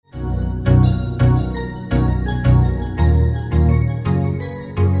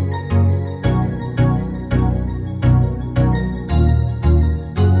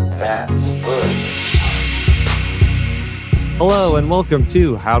and welcome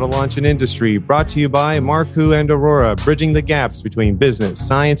to How to Launch an Industry, brought to you by Marku and Aurora, bridging the gaps between business,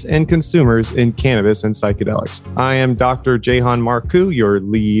 science, and consumers in cannabis and psychedelics. I am Dr. Jehan Marku, your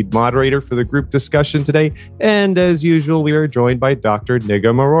lead moderator for the group discussion today, and as usual, we are joined by Dr.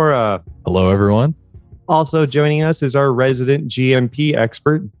 Nigam Arora. Hello, everyone. Also joining us is our resident GMP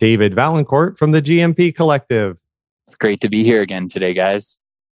expert, David Valancourt from the GMP Collective. It's great to be here again today, guys.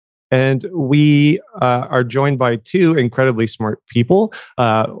 And we are joined by two incredibly smart people.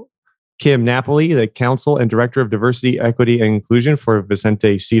 Kim Napoli, the Counsel and Director of Diversity, Equity, and Inclusion for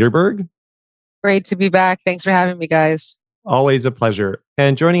Vicente Sederberg. Great to be back. Thanks for having me, guys. Always a pleasure.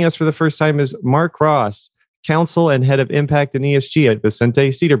 And joining us for the first time is Mark Ross, Counsel and Head of Impact and ESG at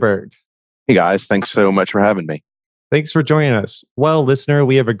Vicente Sederberg. Hey, guys. Thanks so much for having me. Thanks for joining us. Well, listener,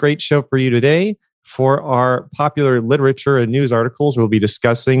 we have a great show for you today. For our popular literature and news articles, we'll be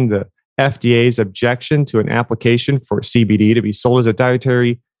discussing the FDA's objection to an application for CBD to be sold as a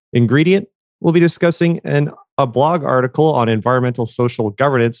dietary ingredient. We'll be discussing a blog article on environmental social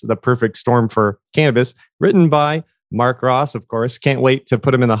governance, the perfect storm for cannabis, written by Mark Ross, of course. Can't wait to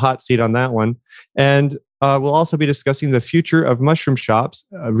put him in the hot seat on that one. And we'll also be discussing the future of mushroom shops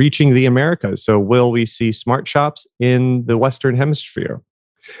reaching the Americas. So will we see smart shops in the Western Hemisphere?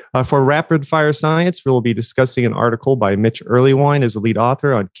 For Rapid Fire Science, we'll be discussing an article by Mitch Earlywine as the lead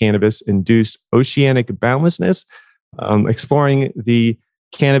author on cannabis-induced oceanic boundlessness, exploring the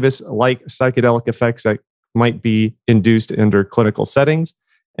cannabis-like psychedelic effects that might be induced under clinical settings.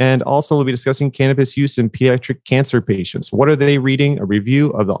 And also, we'll be discussing cannabis use in pediatric cancer patients. What are they reading? A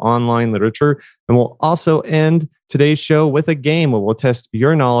review of the online literature. And we'll also end today's show with a game where we'll test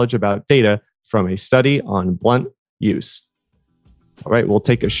your knowledge about data from a study on blunt use. All right, we'll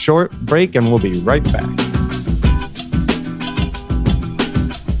take a short break and we'll be right back.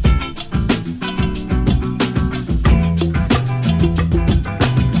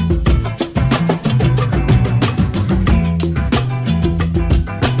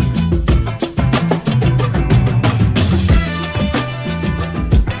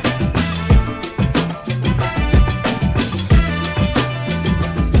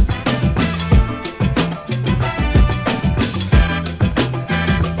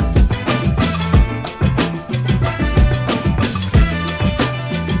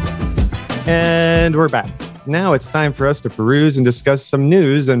 And we're back. Now it's time for us to peruse and discuss some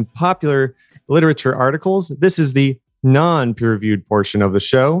news and popular literature articles. This is the non-peer-reviewed portion of the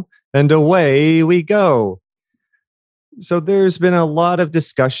show, and away we go. So there's been a lot of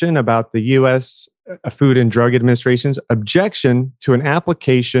discussion about the U.S. Food and Drug Administration's objection to an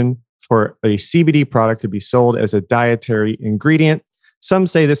application for a CBD product to be sold as a dietary ingredient. Some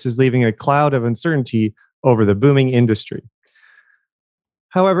say this is leaving a cloud of uncertainty over the booming industry.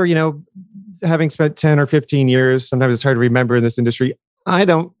 However, having spent 10 or 15 years, sometimes it's hard to remember in this industry, I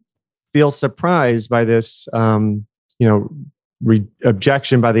don't feel surprised by this, objection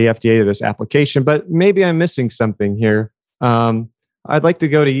by the FDA to this application, but maybe I'm missing something here. I'd like to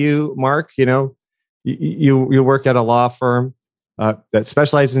go to you, Mark. You work at a law firm that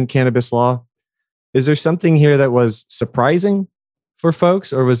specializes in cannabis law. Is there something here that was surprising for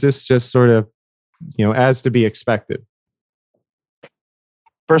folks, or was this just sort of, as to be expected?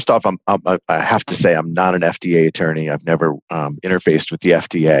 First off, I have to say I'm not an FDA attorney. I've never interfaced with the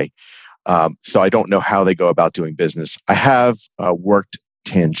FDA, so I don't know how they go about doing business. I have worked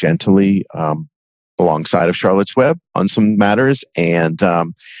tangentially alongside of Charlotte's Web on some matters, and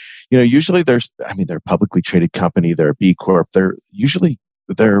usually they're a publicly traded company. They're a B Corp. They're usually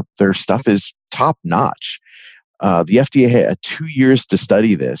their stuff is top notch. The FDA had 2 years to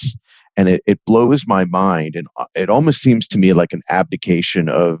study this. And it blows my mind. And it almost seems to me like an abdication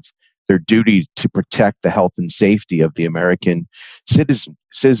of their duty to protect the health and safety of the American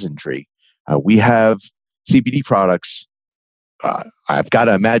citizenry. We have CBD products. I've got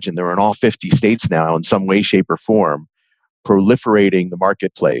to imagine they're in all 50 states now in some way, shape, or form, proliferating the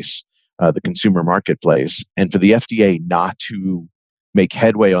marketplace, the consumer marketplace. And for the FDA not to make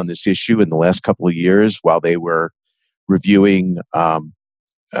headway on this issue in the last couple of years while they were reviewing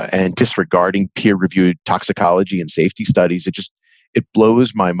and disregarding peer-reviewed toxicology and safety studies, it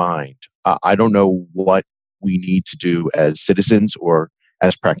blows my mind. I don't know what we need to do as citizens or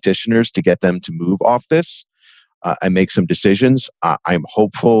as practitioners to get them to move off this and make some decisions. I'm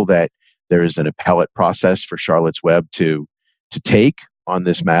hopeful that there is an appellate process for Charlotte's Web to take on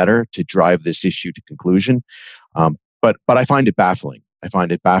this matter to drive this issue to conclusion. But I find it baffling. I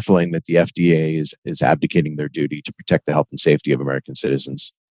find it baffling that the FDA is abdicating their duty to protect the health and safety of American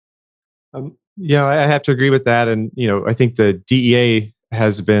citizens. I have to agree with that. And, I think the DEA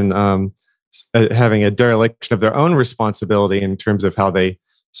has been having a dereliction of their own responsibility in terms of how they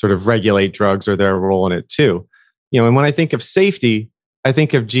sort of regulate drugs or their role in it too. And when I think of safety, I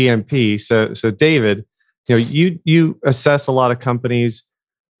think of GMP. So David, you assess a lot of companies.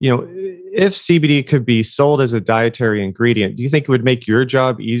 If CBD could be sold as a dietary ingredient, do you think it would make your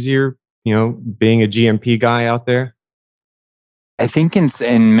job easier? Being a GMP guy out there. I think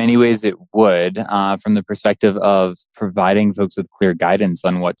in many ways it would, from the perspective of providing folks with clear guidance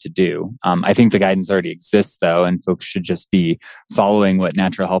on what to do. I think the guidance already exists, though, and folks should just be following what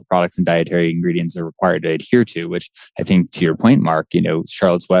natural health products and dietary ingredients are required to adhere to, which I think, to your point, Mark,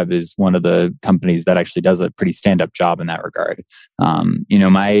 Charlotte's Web is one of the companies that actually does a pretty stand-up job in that regard.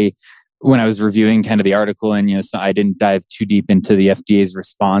 When I was reviewing kind of the article, and so I didn't dive too deep into the FDA's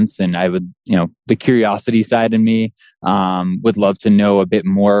response, and I would, the curiosity side in me would love to know a bit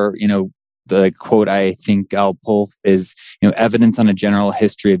more. The quote I think I'll pull is, evidence on a general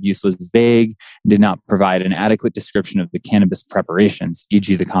history of use was vague, did not provide an adequate description of the cannabis preparations,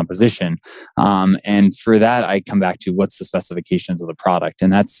 e.g. the composition. And for that, I come back to what's the specifications of the product.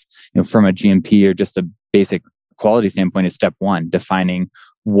 And that's, from a GMP or just a basic quality standpoint is step one, defining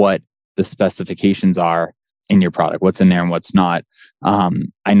what the specifications are in your product, what's in there and what's not.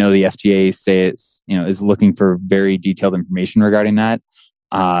 I know the FDA is looking for very detailed information regarding that.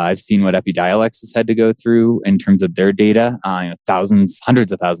 I've seen what Epidiolex has had to go through in terms of their data,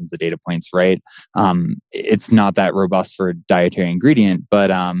 hundreds of thousands of data points, right? It's not that robust for a dietary ingredient,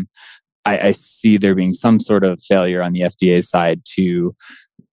 but I see there being some sort of failure on the FDA side to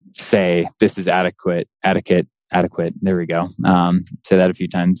say this is adequate. There we go. Say that a few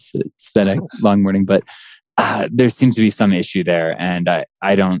times. It's been a long morning, but there seems to be some issue there, and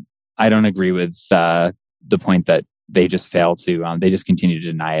I don't agree with the point that they just fail to. They just continue to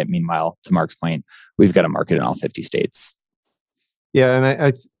deny it. Meanwhile, to Mark's point, we've got a market in all 50 states. Yeah,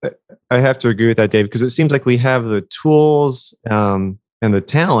 and I have to agree with that, Dave, because it seems like we have the tools and the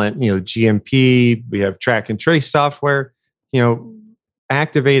talent. GMP. We have track and trace software.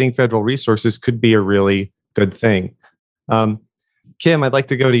 Activating federal resources could be a really good thing. Kim, I'd like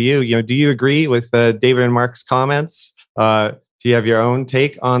to go to you. Do you agree with David and Mark's comments? Do you have your own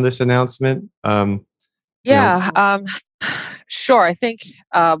take on this announcement? Sure. I think,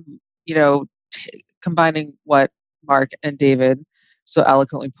 combining what Mark and David so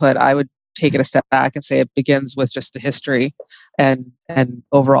eloquently put, I would take it a step back and say it begins with just the history and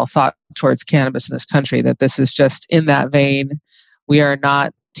overall thought towards cannabis in this country, that this is just in that vein. We are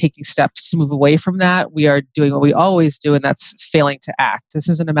not taking steps to move away from that. We are doing what we always do, and that's failing to act. This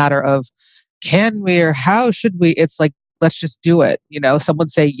isn't a matter of can we or how should we. It's like, let's just do it. Someone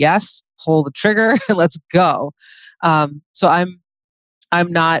say yes, pull the trigger, and let's go. So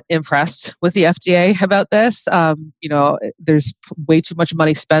I'm not impressed with the FDA about this. There's way too much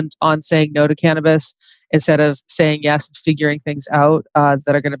money spent on saying no to cannabis instead of saying yes and figuring things out that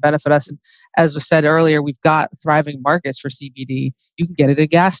are going to benefit us. And as was said earlier, we've got thriving markets for CBD. You can get it at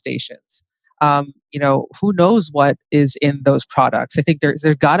gas stations. Who knows what is in those products? I think there's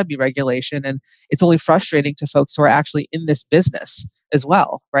got to be regulation, and it's only frustrating to folks who are actually in this business as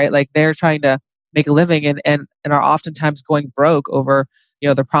well, right? Like they're trying to make a living and are oftentimes going broke over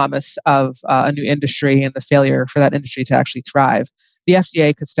the promise of a new industry and the failure for that industry to actually thrive. The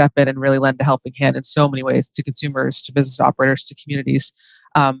FDA could step in and really lend a helping hand in so many ways to consumers, to business operators, to communities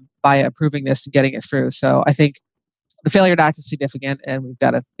by approving this and getting it through. So I think the failure to act is significant, and we've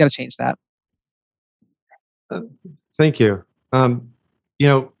got to change that. Thank you.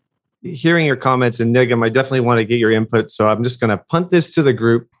 Hearing your comments, and Nigam, I definitely want to get your input. So I'm just going to punt this to the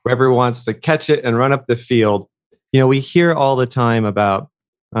group. Whoever wants to catch it and run up the field. We hear all the time about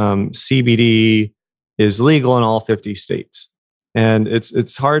CBD is legal in all 50 states. And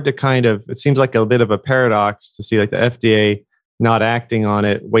it's hard to it seems like a bit of a paradox to see like the FDA not acting on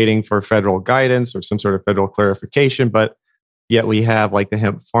it, waiting for federal guidance or some sort of federal clarification, but yet we have like the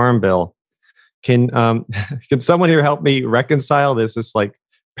hemp farm bill. Can someone here help me reconcile this like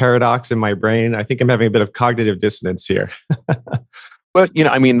paradox in my brain? I think I'm having a bit of cognitive dissonance here. Well,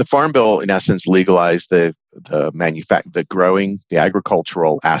 the Farm Bill, in essence, legalized the growing, the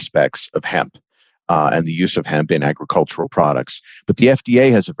agricultural aspects of hemp and the use of hemp in agricultural products. But the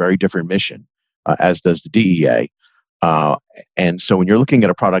FDA has a very different mission, as does the DEA. And so when you're looking at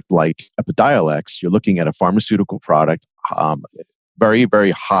a product like Epidiolex, you're looking at a pharmaceutical product, very,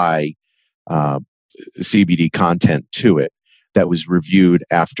 very high CBD content to it, that was reviewed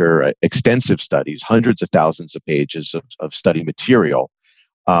after extensive studies, hundreds of thousands of pages of study material,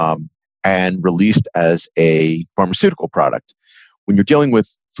 and released as a pharmaceutical product. When you're dealing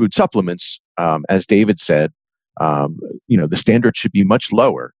with food supplements, as David said, the standard should be much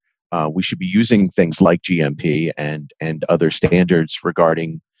lower. We should be using things like GMP and other standards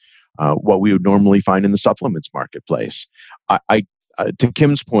regarding what we would normally find in the supplements marketplace. To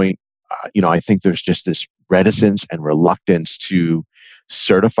Kim's point, I think there's just this reticence and reluctance to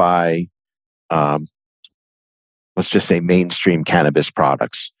certify, let's just say, mainstream cannabis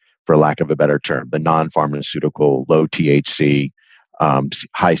products, for lack of a better term, the non-pharmaceutical, low THC,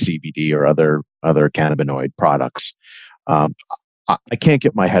 high CBD, or other cannabinoid products. I can't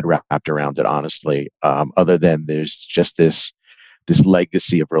get my head wrapped around it, honestly, other than there's just this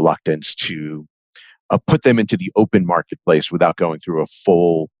legacy of reluctance to put them into the open marketplace without going through a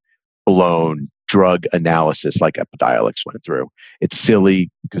full-blown drug analysis like Epidiolex went through. It's silly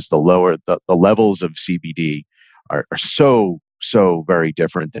because the levels of CBD are so very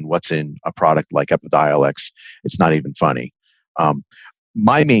different than what's in a product like Epidiolex. It's not even funny.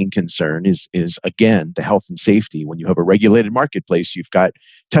 My main concern is again the health and safety. When you have a regulated marketplace, you've got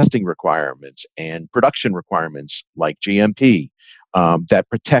testing requirements and production requirements like GMP that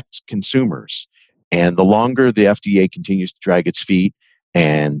protect consumers. And the longer the FDA continues to drag its feet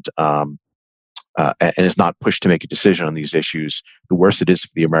and is not pushed to make a decision on these issues, the worse it is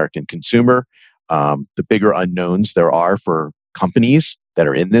for the American consumer. The bigger unknowns there are for companies that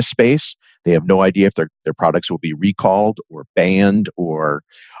are in this space. They have no idea if their products will be recalled or banned or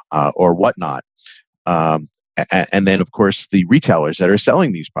whatnot. And then, of course, the retailers that are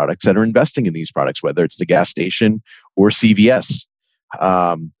selling these products, that are investing in these products, whether it's the gas station or CVS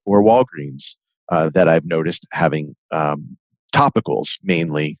or Walgreens, that I've noticed having topicals,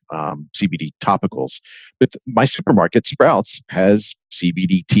 mainly CBD topicals. But my supermarket, Sprouts, has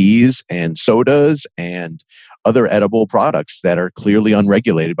CBD teas and sodas and other edible products that are clearly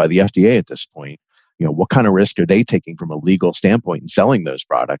unregulated by the FDA at this point. What kind of risk are they taking from a legal standpoint in selling those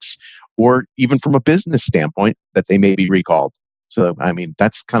products, or even from a business standpoint that they may be recalled? So, I mean,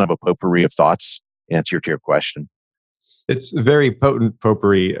 that's kind of a potpourri of thoughts. Answer to your question. It's a very potent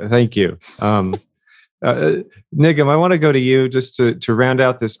potpourri. Thank you. Nigam, I want to go to you just to round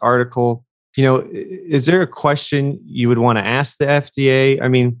out this article. Is there a question you would want to ask the FDA? I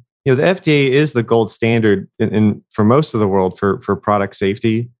mean, the FDA is the gold standard in for most of the world for product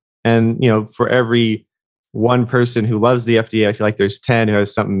safety. And, for every one person who loves the FDA, I feel like there's 10 who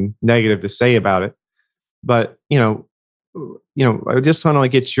has something negative to say about it. But, I just want to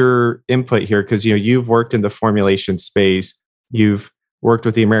get your input here because, you've worked in the formulation space. You've worked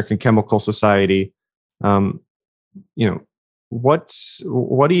with the American Chemical Society. What do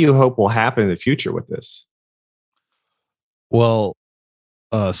you hope will happen in the future with this? Well,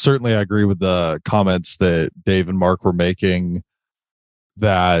 certainly I agree with the comments that Dave and Mark were making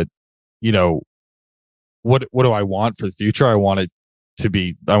that, what do I want for the future? I want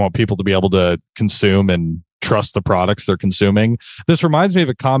people to be able to consume and trust the products they're consuming. This reminds me of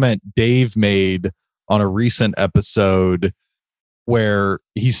a comment Dave made on a recent episode where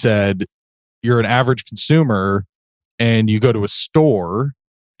he said, you're an average consumer and you go to a store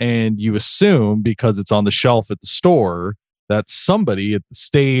and you assume because it's on the shelf at the store that somebody at the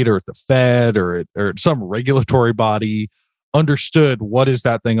state or at the Fed or at some regulatory body understood what is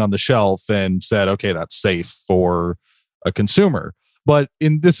that thing on the shelf and said, okay, that's safe for a consumer. But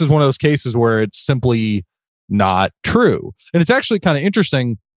this is one of those cases where it's simply not true. And it's actually kind of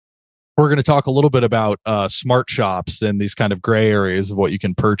interesting. We're going to talk a little bit about smart shops and these kind of gray areas of what you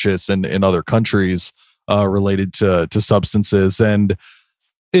can purchase in other countries related to substances. And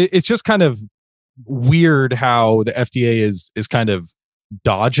it's just kind of weird how the FDA is kind of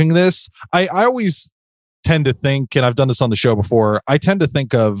dodging this. I always tend to think, and I've done this on the show before, I tend to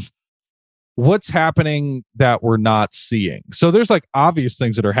think of what's happening that we're not seeing. So there's like obvious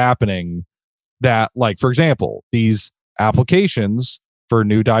things that are happening that, like, for example, these applications for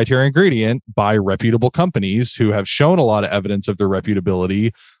new dietary ingredient by reputable companies who have shown a lot of evidence of their reputability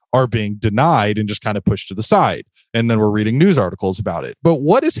are being denied and just kind of pushed to the side. And then we're reading news articles about it. But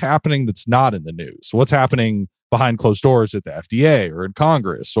what is happening that's not in the news? What's happening behind closed doors at the FDA or in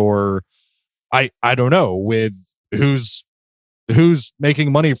Congress, or I don't know, with who's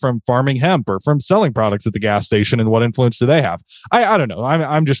making money from farming hemp or from selling products at the gas station, and what influence do they have? I don't know.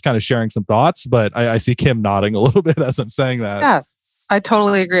 I'm just kind of sharing some thoughts, but I see Kim nodding a little bit as I'm saying that. Yeah, I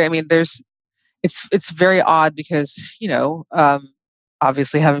totally agree. I mean, it's very odd because,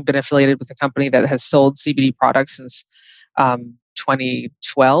 obviously having been affiliated with a company that has sold CBD products since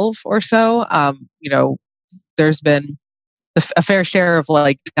 2012 or so, there's been a fair share of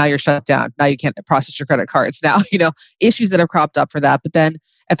like, now you're shut down. Now you can't process your credit cards. Now, issues that have cropped up for that. But then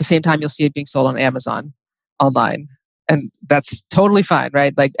at the same time, you'll see it being sold on Amazon online. And that's totally fine,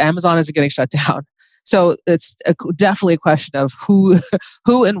 right? Like Amazon isn't getting shut down. So it's definitely a question of who,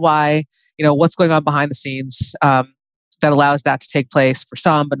 who and why, what's going on behind the scenes that allows that to take place for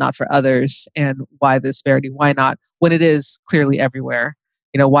some, but not for others, and why the disparity, why not, when it is clearly everywhere,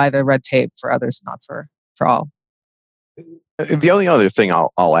 why the red tape for others, not for all. The only other thing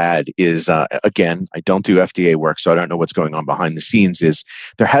I'll add is, again, I don't do FDA work, so I don't know what's going on behind the scenes, is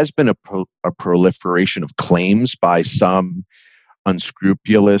there has been a proliferation of claims by some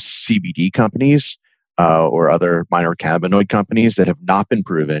unscrupulous CBD companies or other minor cannabinoid companies that have not been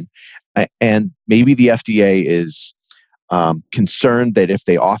proven. And maybe the FDA is concerned that if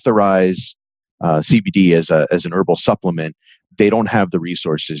they authorize CBD as an herbal supplement, they don't have the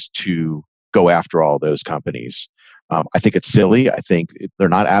resources to go after all those companies. I think it's silly. I think they're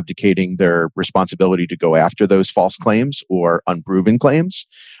not abdicating their responsibility to go after those false claims or unproven claims,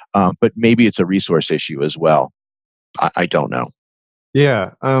 but maybe it's a resource issue as well. I don't know.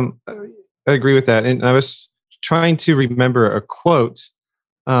 Yeah, I agree with that. And I was trying to remember a quote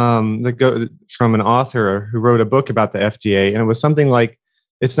from an author who wrote a book about the FDA, and it was something like,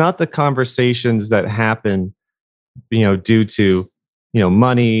 "It's not the conversations that happen, due to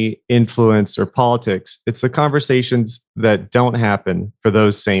money, influence, or politics. It's the conversations that don't happen for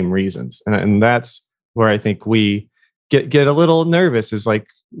those same reasons." And that's where I think we get a little nervous. Is like,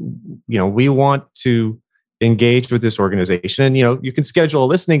 we want to engage with this organization, and you can schedule a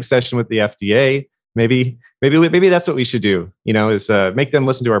listening session with the FDA. Maybe that's what we should do. Is make them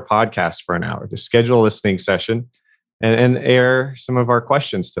listen to our podcast for an hour. Just schedule a listening session, and air some of our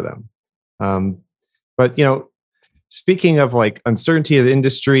questions to them. But speaking of like uncertainty of the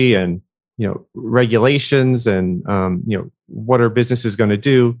industry and regulations and what are businesses going to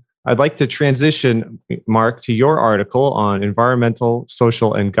do, I'd like to transition, Mark, to your article on environmental,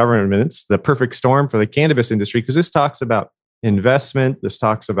 social, and governance, the perfect storm for the cannabis industry, because this talks about investment. This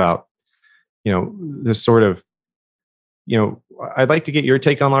talks about this sort of I'd like to get your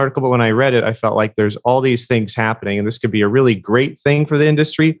take on the article, but when I read it, I felt like there's all these things happening, and this could be a really great thing for the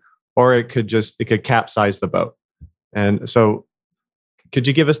industry, or it could capsize the boat. And so, could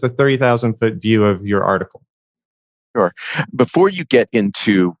you give us the 30,000-foot view of your article? Sure. Before you get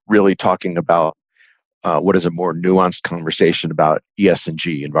into really talking about what is a more nuanced conversation about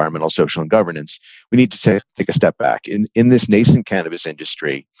ESG, environmental, social, and governance, we need to take a step back. In this nascent cannabis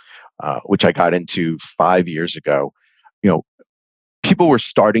industry, which I got into 5 years ago, people were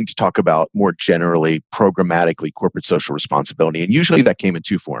starting to talk about more generally programmatically corporate social responsibility. And usually that came in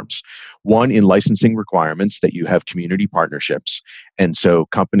two forms. One, in licensing requirements, that you have community partnerships. And so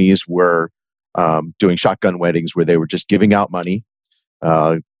companies were doing shotgun weddings where they were just giving out money,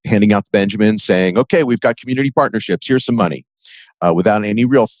 handing out the Benjamin, saying, "Okay, we've got community partnerships, here's some money," without any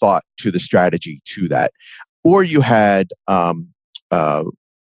real thought to the strategy to that. Or you had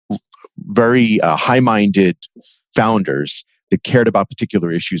very high-minded founders that cared about particular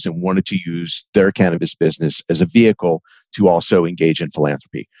issues and wanted to use their cannabis business as a vehicle to also engage in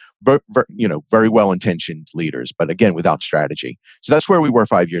philanthropy. Very well-intentioned leaders, but again, without strategy. So that's where we were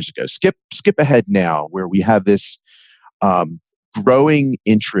 5 years ago. Skip ahead now, where we have this growing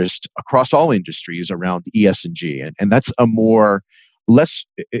interest across all industries around ESG, and that's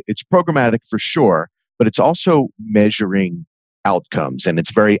it's programmatic for sure, but it's also measuring outcomes, and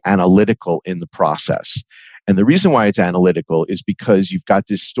it's very analytical in the process. And the reason why it's analytical is because you've got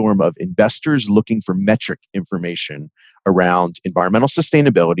this storm of investors looking for metric information around environmental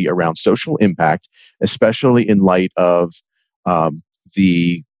sustainability, around social impact, especially in light of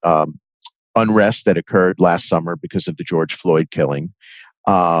the unrest that occurred last summer because of the George Floyd killing,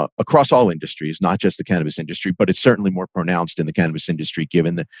 across all industries, not just the cannabis industry, but it's certainly more pronounced in the cannabis industry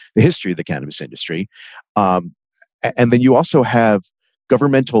given the history of the cannabis industry. And then you also have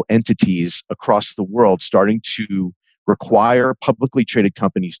governmental entities across the world starting to require publicly traded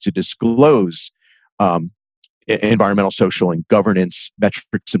companies to disclose environmental, social, and governance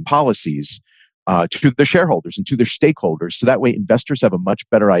metrics and policies to their shareholders and to their stakeholders. So that way investors have a much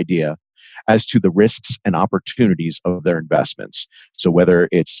better idea as to the risks and opportunities of their investments. So whether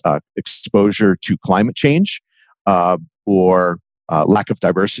it's exposure to climate change or lack of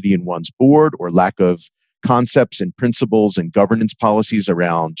diversity in one's board, or lack of concepts and principles and governance policies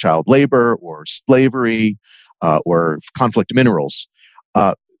around child labor or slavery or conflict minerals.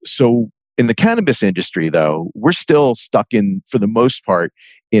 So in the cannabis industry, though, we're still stuck for the most part,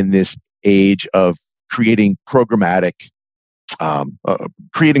 in this age of creating programs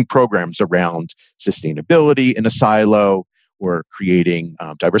around sustainability in a silo, or creating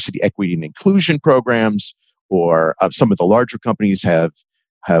diversity, equity, and inclusion programs, or some of the larger companies have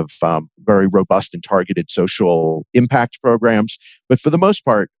very robust and targeted social impact programs. But for the most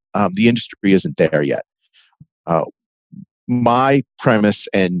part, the industry isn't there yet. My premise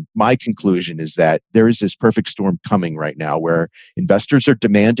and my conclusion is that there is this perfect storm coming right now where investors are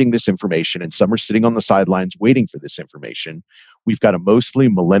demanding this information and some are sitting on the sidelines waiting for this information. We've got a mostly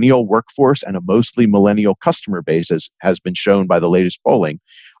millennial workforce and a mostly millennial customer base, as has been shown by the latest polling,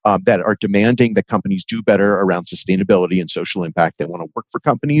 that are demanding that companies do better around sustainability and social impact. They want to work for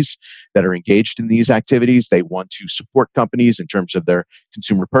companies that are engaged in these activities. They want to support companies in terms of their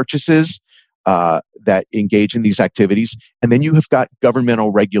consumer purchases that engage in these activities. And then you have got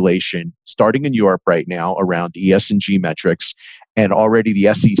governmental regulation starting in Europe right now around ESG metrics. And already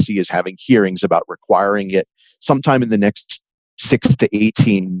the SEC is having hearings about requiring it sometime in the next 6 to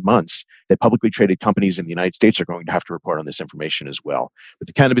 18 months that publicly traded companies in the United States are going to have to report on this information as well. But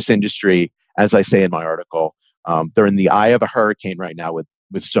the cannabis industry, as I say in my article, they're in the eye of a hurricane right now with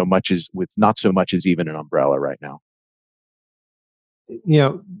not so much as even an umbrella right now.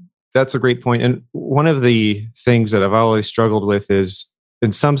 That's a great point. And one of the things that I've always struggled with is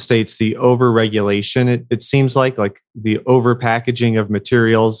in some states, the over-regulation. It seems like the over-packaging of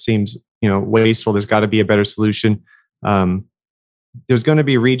materials seems, wasteful. There's got to be a better solution. There's going to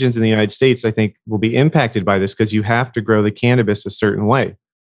be regions in the United States, I think, will be impacted by this because you have to grow the cannabis a certain way.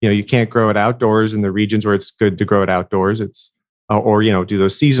 You can't grow it outdoors in the regions where it's good to grow it outdoors. Or do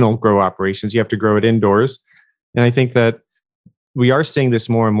those seasonal grow operations. You have to grow it indoors. And I think that we are seeing this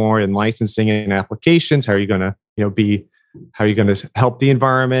more and more in licensing and applications. How are you going to, how are you going to help the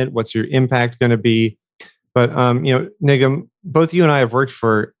environment? What's your impact going to be? But, Nigam, both you and I have worked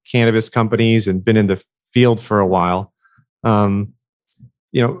for cannabis companies and been in the field for a while.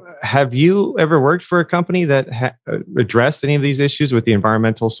 Have you ever worked for a company that addressed any of these issues with the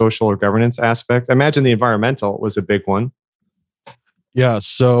environmental, social, or governance aspect? I imagine the environmental was a big one. Yeah.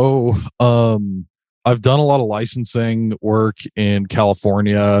 So, I've done a lot of licensing work in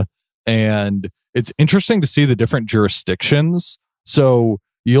California, and it's interesting to see the different jurisdictions. So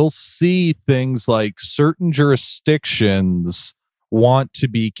you'll see things like certain jurisdictions want to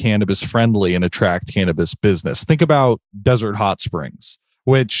be cannabis friendly and attract cannabis business. Think about Desert Hot Springs,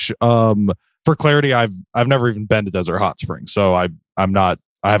 which, for clarity, I've never even been to Desert Hot Springs, so I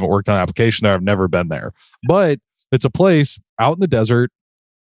haven't worked on an application there. I've never been there, but it's a place out in the desert.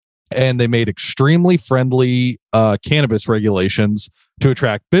 And they made extremely friendly cannabis regulations to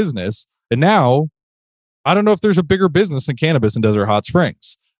attract business. And now, I don't know if there's a bigger business than cannabis in Desert Hot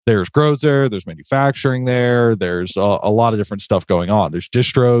Springs. There's grows there, there's manufacturing there, there's a lot of different stuff going on. There's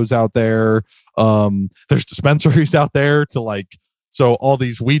distros out there, there's dispensaries out there so all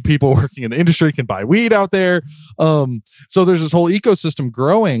these weed people working in the industry can buy weed out there. So there's this whole ecosystem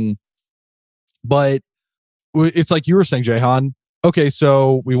growing. But it's like you were saying, Jehan. Okay,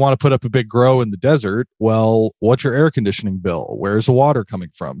 so we want to put up a big grow in the desert. Well, what's your air conditioning bill? Where's the water coming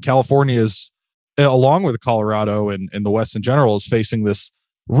from? California is, along with Colorado and the West in general, is facing this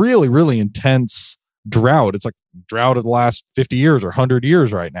really, really intense drought. It's like drought of the last 50 years or 100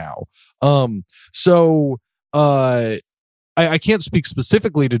 years right now. I can't speak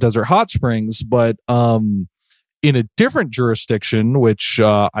specifically to Desert Hot Springs, but in a different jurisdiction, which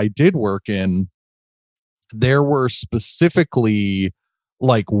I did work in, there were specifically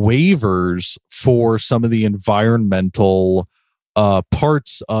waivers for some of the environmental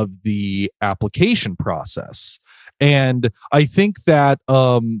parts of the application process. And I think that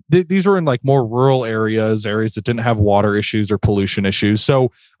these are in more rural areas that didn't have water issues or pollution issues.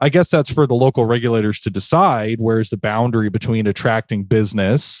 So I guess that's for the local regulators to decide where's the boundary between attracting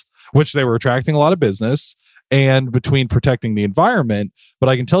business, which they were attracting a lot of business, and between protecting the environment. But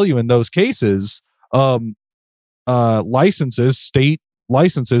I can tell you in those cases, state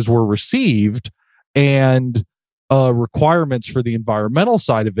licenses were received, and requirements for the environmental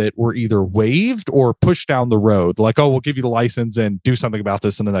side of it were either waived or pushed down the road. We'll give you the license and do something about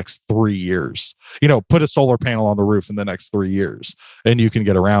this in the next 3 years. Put a solar panel on the roof in the next 3 years and you can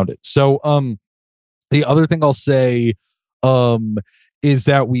get around it. So the other thing I'll say is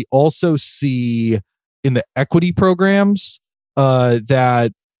that we also see in the equity programs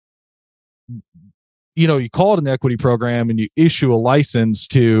that you call it an equity program and you issue a license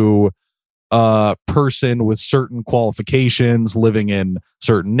to a person with certain qualifications, living in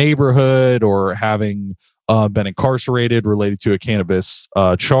certain neighborhood or having been incarcerated related to a cannabis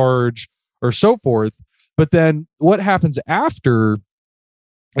charge or so forth. But then what happens after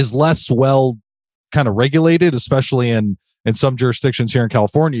is less well kind of regulated, especially in some jurisdictions here in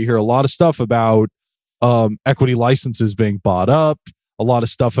California. You hear a lot of stuff about equity licenses being bought up, a lot of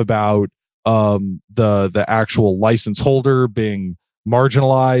stuff about the actual license holder being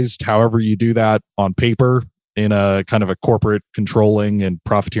marginalized, however you do that on paper. in a kind of a corporate controlling and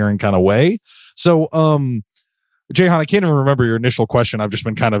profiteering kind of way. So, Jehan, I can't even remember your initial question. I've just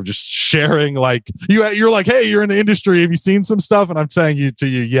been kind of just sharing, like you're like, hey, you're in the industry. Have you seen some stuff? And I'm saying to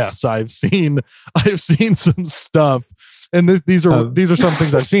you, yes, I've seen some stuff. And these are some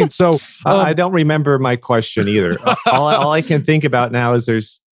things I've seen. So I don't remember my question either. all I can think about now is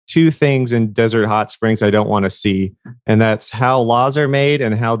there's two things in Desert Hot Springs I don't want to see, and that's how laws are made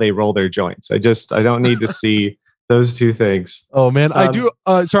and how they roll their joints. I don't need to see those two things. Oh man, I do.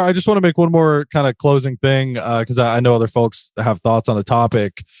 Sorry, I just want to make one more kind of closing thing because I know other folks have thoughts on the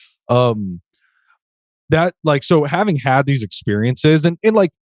topic. That like, so having had these experiences and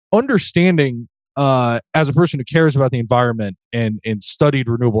like understanding as a person who cares about the environment and studied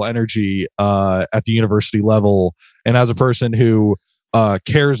renewable energy at the university level, and as a person who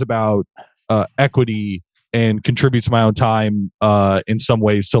cares about equity and contributes my own time in some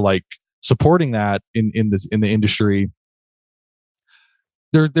ways to like supporting that in the industry,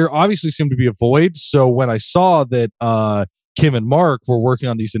 there obviously seemed to be a void. So when I saw that Kim and Mark were working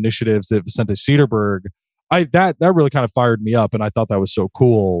on these initiatives at Vicente Cedarburg, that really kind of fired me up, and I thought that was so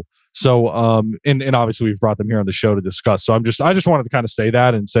cool. So and obviously we've brought them here on the show to discuss. So I just wanted to kind of say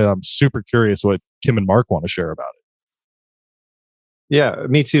that and say I'm super curious what Kim and Mark want to share about it. Yeah,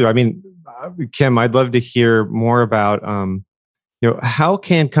 me too. I mean, Kim, I'd love to hear more about how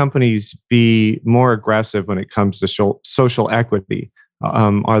can companies be more aggressive when it comes to social equity?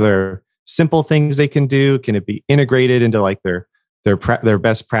 Are there simple things they can do? Can it be integrated into like their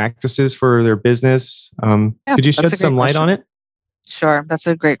best practices for their business? Could you shed some light on it? Sure, that's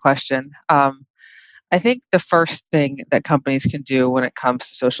a great question. I think the first thing that companies can do when it comes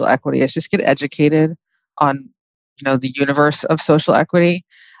to social equity is just get educated on the universe of social equity.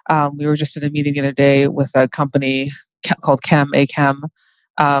 We were just in a meeting the other day with a company called ACHEM.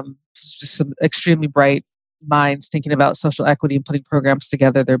 Just some extremely bright minds thinking about social equity and putting programs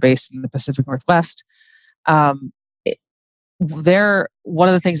together. They're based in the Pacific Northwest. One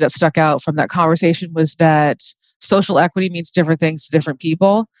of the things that stuck out from that conversation was that social equity means different things to different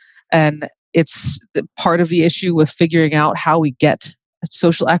people. And it's part of the issue with figuring out how we get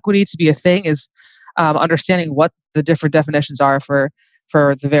social equity to be a thing is understanding what the different definitions are for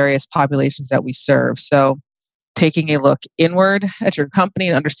the various populations that we serve. So taking a look inward at your company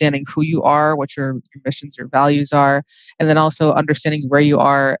and understanding who you are, what your missions, your values are, and then also understanding where you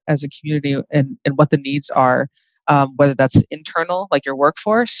are as a community and what the needs are, whether that's internal, like your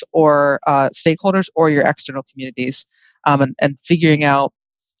workforce, or stakeholders, or your external communities, and figuring out,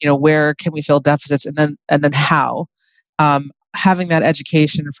 where can we fill deficits, and then how. Having that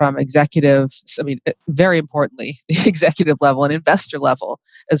education from executives, very importantly, the executive level and investor level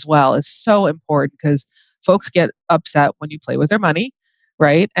as well is so important because folks get upset when you play with their money,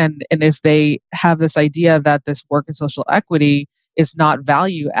 right? And if they have this idea that this work in social equity is not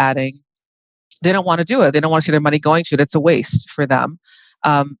value adding, they don't want to do it. They don't want to see their money going to it. It's a waste for them.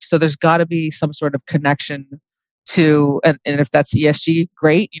 So there's got to be some sort of connection to, and if that's ESG,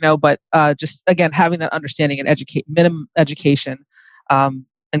 great, but just again, having that understanding and minimum education and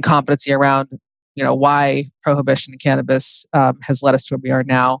competency around, why prohibition in cannabis has led us to where we are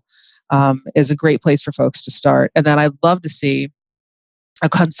now is a great place for folks to start. And then I'd love to see a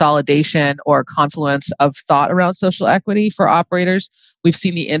consolidation or a confluence of thought around social equity for operators. We've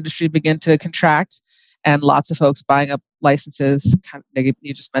seen the industry begin to contract and lots of folks buying up licenses.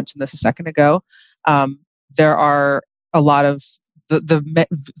 You just mentioned this a second ago. There are a lot of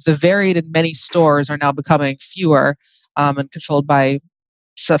the varied and many stores are now becoming fewer and controlled by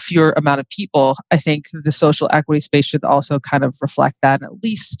a fewer amount of people. I think the social equity space should also kind of reflect that and at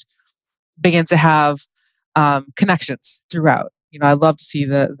least begin to have connections throughout. I'd love to see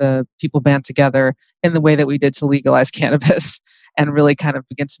the people band together in the way that we did to legalize cannabis and really kind of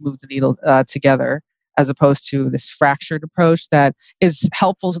begin to move the needle together, as opposed to this fractured approach that is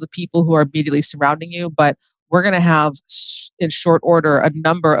helpful to the people who are immediately surrounding you. But we're going to have, in short order, a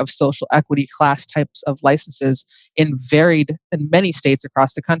number of social equity class types of licenses in many states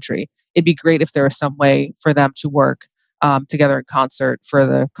across the country. It'd be great if there was some way for them to work together in concert for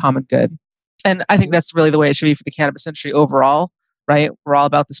the common good. And I think that's really the way it should be for the cannabis industry overall, right? We're all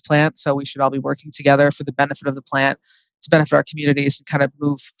about this plant, so we should all be working together for the benefit of the plant, to benefit our communities, and kind of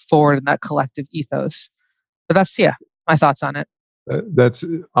move forward in that collective ethos. But that's, my thoughts on it. That's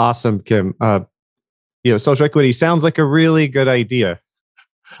awesome, Kim. Social equity sounds like a really good idea.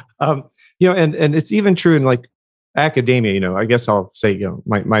 And it's even true in like academia. I guess I'll say,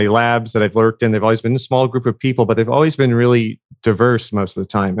 my labs that I've worked in, they've always been a small group of people, but they've always been really diverse most of the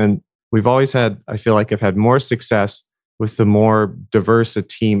time. And we've always had, I feel like I've had more success with the more diverse a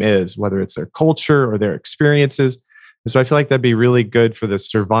team is, whether it's their culture or their experiences. And so I feel like that'd be really good for the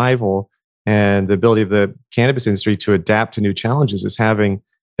survival and the ability of the cannabis industry to adapt to new challenges, is having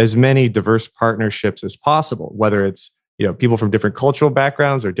as many diverse partnerships as possible, whether it's people from different cultural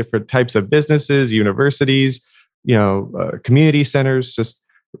backgrounds or different types of businesses, universities, community centers. Just,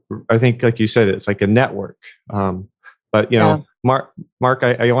 I think, like you said, it's like a network. But Mark,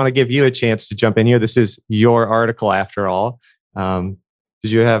 I want to give you a chance to jump in here. This is your article, after all. Did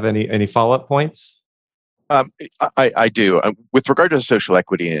you have any follow-up points? I do. With regard to social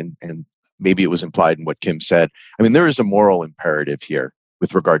equity, and maybe it was implied in what Kim said, I mean, there is a moral imperative here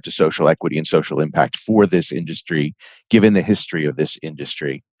with regard to social equity and social impact for this industry, given the history of this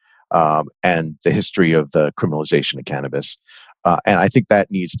industry and the history of the criminalization of cannabis. And I think that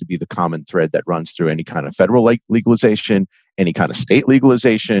needs to be the common thread that runs through any kind of federal legalization, any kind of state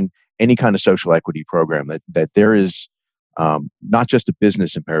legalization, any kind of social equity program, that there is not just a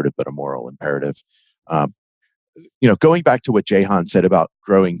business imperative, but a moral imperative. Going back to what Jehan said about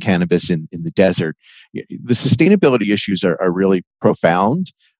growing cannabis in the desert, the sustainability issues are really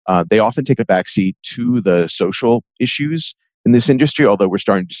profound. They often take a backseat to the social issues in this industry, although we're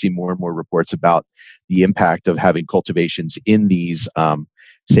starting to see more and more reports about the impact of having cultivations in these,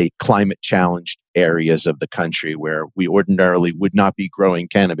 say, climate-challenged areas of the country where we ordinarily would not be growing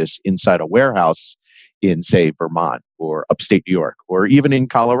cannabis inside a warehouse in, say, Vermont or upstate New York or even in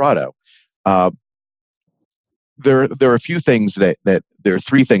Colorado. There are a few things there are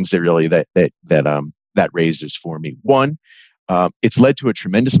three things that raises for me. One, it's led to a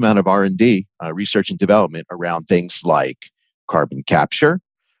tremendous amount of R&D, research and development, around things like carbon capture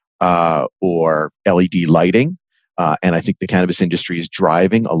or LED lighting. And I think the cannabis industry is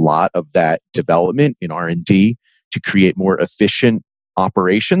driving a lot of that development in R&D to create more efficient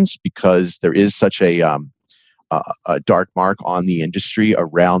operations, because there is such a dark mark on the industry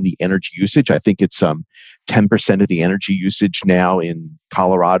around the energy usage. I think it's 10% of the energy usage now in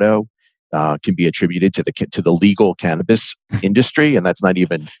Colorado can be attributed to the legal cannabis industry, and that's not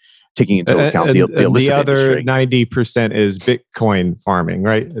even taking into account the illicit the other industry. 90% is Bitcoin farming,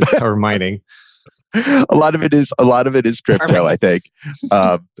 right? Or mining. A lot of it is crypto, I think.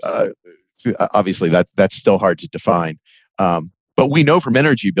 Obviously, that's still hard to define. But we know from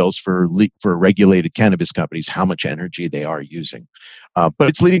energy bills for regulated cannabis companies how much energy they are using. But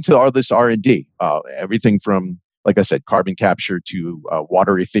it's leading to all this R&D, everything from, like I said, carbon capture to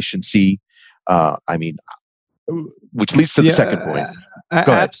water efficiency. Which leads to the second point.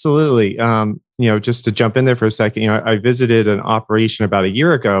 Absolutely. Just to jump in there for a second, I visited an operation about a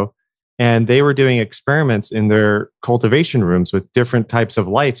year ago, and they were doing experiments in their cultivation rooms with different types of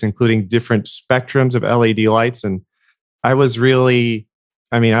lights, including different spectrums of LED lights. And I was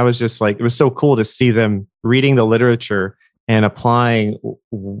just like, it was so cool to see them reading the literature and applying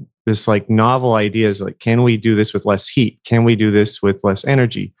this like novel ideas. Like, can we do this with less heat? Can we do this with less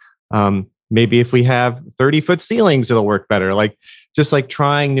energy? Maybe if we have 30-foot ceilings, it'll work better. Like, just like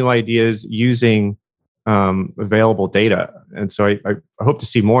trying new ideas using available data. And so I hope to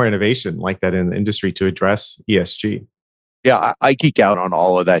see more innovation like that in the industry to address ESG. Yeah, I geek out on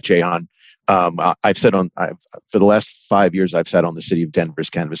all of that, Jehan. For the last 5 years, I've sat on the City of Denver's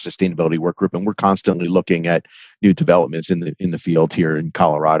Cannabis Sustainability Work Group, and we're constantly looking at new developments in the field here in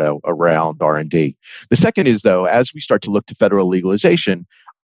Colorado around R&D. The second is, though, as we start to look to federal legalization,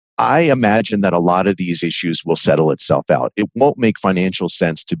 I imagine that a lot of these issues will settle itself out. It won't make financial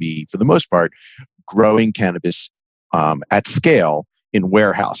sense to be, for the most part, growing cannabis at scale in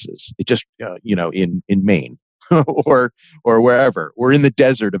warehouses. It just, in Maine. or wherever, or in the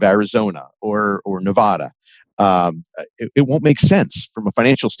desert of Arizona or Nevada. It won't make sense from a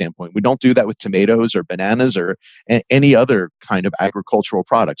financial standpoint. We don't do that with tomatoes or bananas or any other kind of agricultural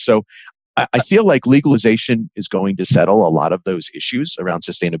product. So I feel like legalization is going to settle a lot of those issues around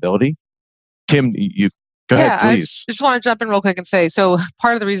sustainability. Kim, you go ahead, please. I just want to jump in real quick and say, so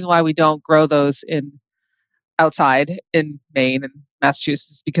part of the reason why we don't grow those outside in Maine and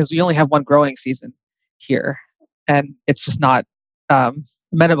Massachusetts is because we only have one growing season here. And it's just not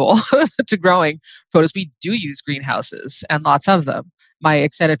amenable to growing produce. We do use greenhouses, and lots of them. My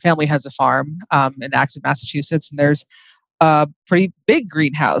extended family has a farm in Acton, Massachusetts, and there's a pretty big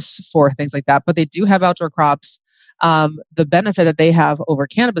greenhouse for things like that. But they do have outdoor crops. The benefit that they have over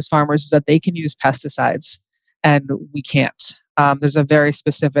cannabis farmers is that they can use pesticides, and we can't. There's a very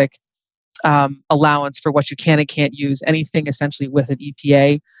specific allowance for what you can and can't use. Anything essentially with an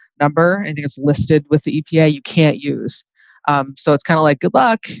EPA number, anything that's listed with the EPA, you can't use. So it's kind of like, good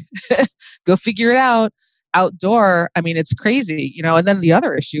luck, go figure it out. outdoor, I mean, it's crazy, and then the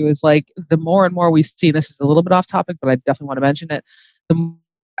other issue is like the more and more we see, this is a little bit off topic, but I definitely want to mention it. The more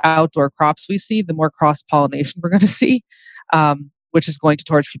outdoor crops we see, the more cross pollination we're going to see, which is going to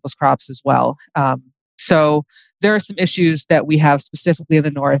torch people's crops as well. So there are some issues that we have specifically in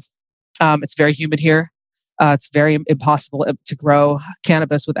the north. It's very humid here. It's very impossible to grow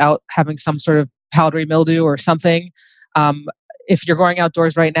cannabis without having some sort of powdery mildew or something. If you're going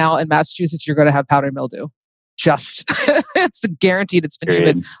outdoors right now in Massachusetts, you're going to have powdery mildew. Just it's guaranteed. It's been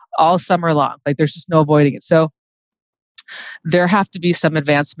humid all summer long. Like there's just no avoiding it. So there have to be some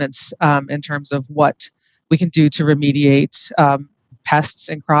advancements in terms of what we can do to remediate pests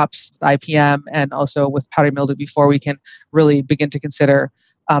in crops, IPM, and also with powdery mildew before we can really begin to consider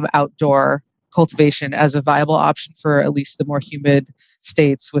outdoor cultivation as a viable option for at least the more humid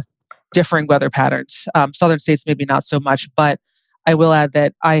states with differing weather patterns. Southern states maybe not so much, but I will add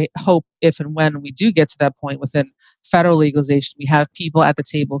that I hope if and when we do get to that point within federal legalization, we have people at the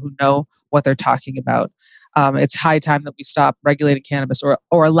table who know what they're talking about. It's high time that we stop regulating cannabis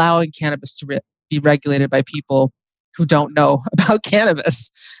or allowing cannabis to be regulated by people who don't know about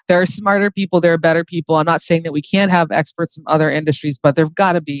cannabis. There are smarter people, there are better people. I'm not saying that we can't have experts from other industries, but there've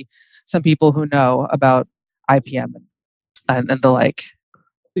got to be some people who know about IPM and the like.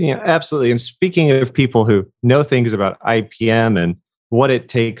 Yeah, absolutely. And speaking of people who know things about IPM and what it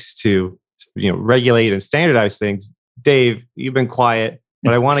takes to, regulate and standardize things, Dave, you've been quiet,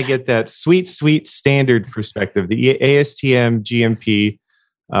 but I want to get that sweet standard perspective, the ASTM GMP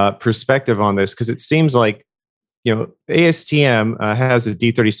perspective on this, because it seems like, ASTM has a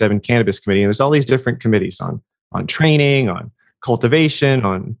D37 cannabis committee, and there's all these different committees on training, on cultivation,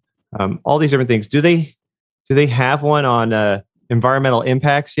 on all these different things. Do they have one on environmental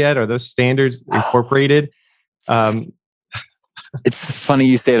impacts yet? Are those standards incorporated? It's funny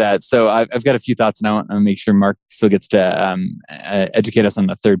you say that. So I've got a few thoughts, and I want to make sure Mark still gets to educate us on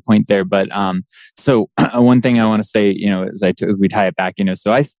the third point there. But so one thing I want to say, as we tie it back,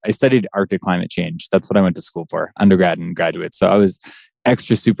 so I studied Arctic climate change. That's what I went to school for, undergrad and graduate. So I was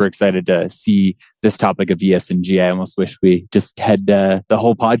super excited to see this topic of ESG. I almost wish we just had the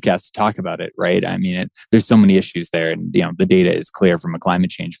whole podcast to talk about it, right? I mean, there's so many issues there, and the data is clear from a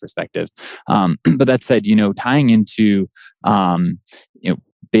climate change perspective. But that said, tying into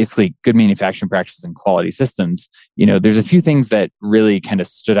basically good manufacturing practices and quality systems, there's a few things that really kind of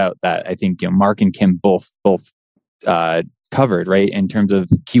stood out that I think Mark and Kim both covered, right, in terms of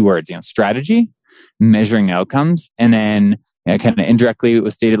keywords, strategy, measuring outcomes, and then kind of indirectly it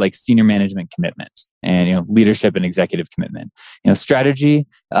was stated like senior management commitment and leadership and executive commitment. Strategy,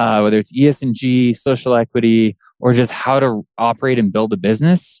 whether it's ESG, social equity, or just how to operate and build a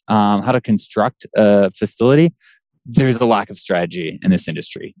business, how to construct a facility. There's a lack of strategy in this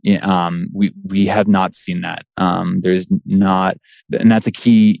industry. We have not seen that. There's not, and that's a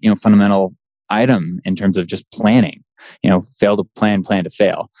key fundamental item in terms of just planning. Fail to plan to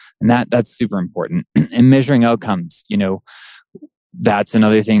fail. And that's super important. And measuring outcomes, that's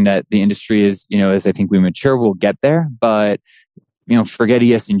another thing that the industry is, as I think we mature, we'll get there. But, forget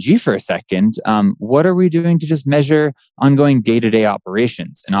ESG for a second. What are we doing to just measure ongoing day-to-day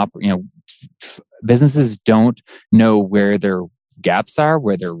operations? And, businesses don't know where their gaps are,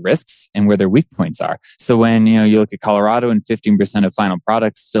 where their risks, and where their weak points are. So when you look at Colorado and 15% of final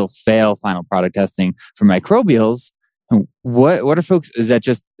products still fail final product testing for microbials, what are folks? Is that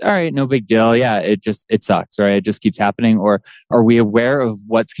just all right? No big deal. Yeah, it sucks, right? It just keeps happening. Or are we aware of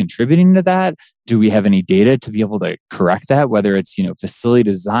what's contributing to that? Do we have any data to be able to correct that? Whether it's facility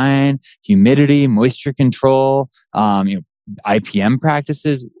design, humidity, moisture control, IPM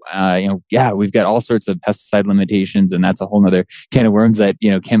practices, we've got all sorts of pesticide limitations, and that's a whole nother can of worms that,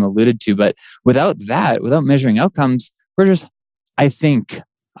 Kim alluded to. But without measuring outcomes, we're just,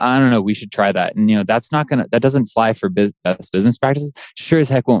 I don't know, we should try that. And, that doesn't fly for best business practices. Sure as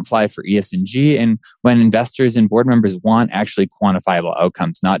heck won't fly for ESG. And when investors and board members want actually quantifiable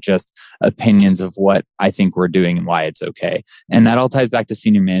outcomes, not just opinions of what I think we're doing and why it's okay. And that all ties back to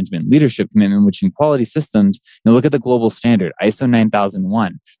senior management leadership commitment, which in quality systems, look at the global standard, ISO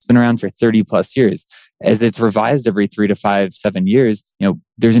 9001. It's been around for 30 plus years. As it's revised every 3 to 5, 7 years,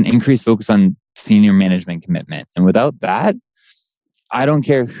 there's an increased focus on senior management commitment. And without that, I don't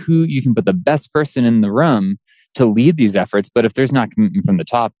care who you can put the best person in the room to lead these efforts, but if there's not commitment from the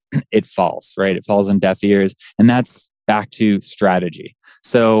top, it falls, right? It falls on deaf ears. And that's back to strategy.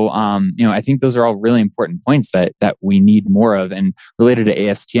 So, I think those are all really important points that we need more of. And related to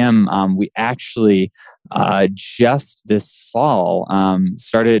ASTM, we actually just this fall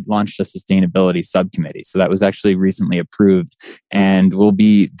launched a sustainability subcommittee. So that was actually recently approved, and we'll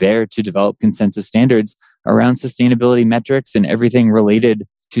be there to develop consensus standards around sustainability metrics and everything related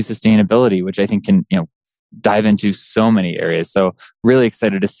to sustainability, which I think can, dive into so many areas. So really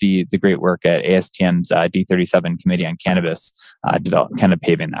excited to see the great work at ASTM's D37 Committee on Cannabis kind of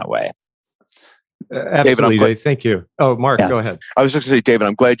paving that way. Absolutely, Dave. Thank you. Oh, Mark, Go ahead. I was just going to say, David,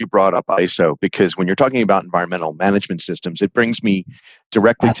 I'm glad you brought up ISO, because when you're talking about environmental management systems, it brings me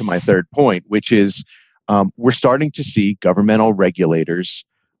directly to my third point, which is we're starting to see governmental regulators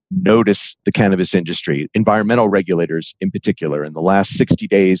notice the cannabis industry, environmental regulators in particular. In the last 60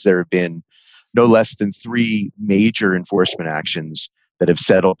 days, there have been no less than 3 major enforcement actions that have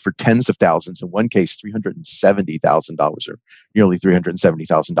settled for tens of thousands, in one case, $370,000 or nearly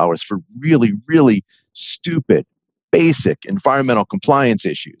 $370,000 for really, really stupid, basic environmental compliance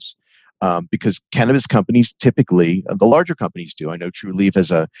issues. Because cannabis companies typically, the larger companies do. I know TrueLeaf has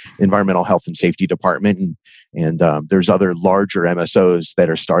a environmental health and safety department, and there's other larger MSOs that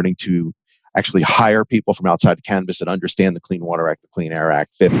are starting to actually hire people from outside of cannabis that understand the Clean Water Act, the Clean Air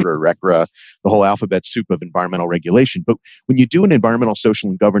Act, FIFRA, RECRA, the whole alphabet soup of environmental regulation. But when you do an environmental, social,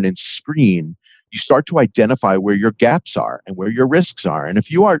 and governance screen, you start to identify where your gaps are and where your risks are. And if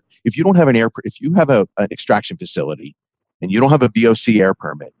you don't have if you have an extraction facility and you don't have a VOC air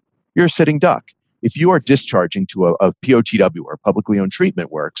permit, you're a sitting duck. If you are discharging to a POTW or publicly owned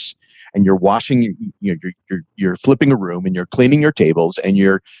treatment works, and you're washing, you're flipping a room and you're cleaning your tables and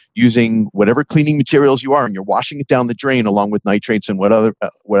you're using whatever cleaning materials you are, and you're washing it down the drain along with nitrates and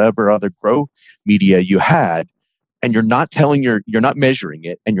whatever other grow media you had, and you're not measuring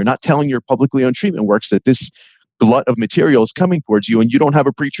it, and you're not telling your publicly owned treatment works that this glut of material is coming towards you, and you don't have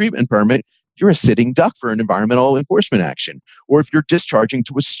a pre-treatment permit, you're a sitting duck for an environmental enforcement action. Or if you're discharging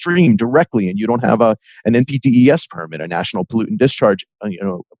to a stream directly and you don't have an NPDES permit, a National Pollutant Discharge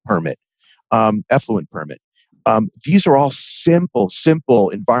permit, effluent permit. These are all simple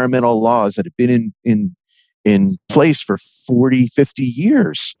environmental laws that have been in place for 40, 50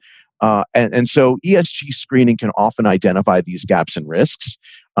 years. And so ESG screening can often identify these gaps and risks.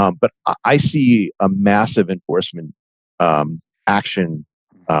 But I see a massive enforcement action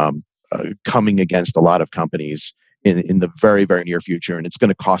coming against a lot of companies in the very, very near future. And it's going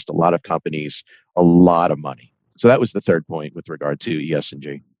to cost a lot of companies a lot of money. So that was the third point with regard to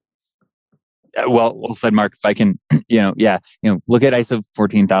ESG. Well said, Mark. If I can, look at ISO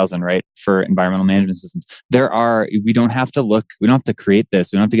 14000, right, for environmental management systems. We don't have to create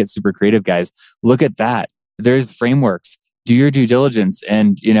this. We don't have to get super creative, guys. Look at that. There's frameworks. Do your due diligence.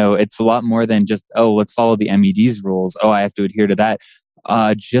 And, it's a lot more than just, let's follow the MED's rules. I have to adhere to that.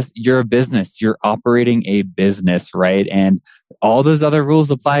 You're a business. You're operating a business, right? And all those other rules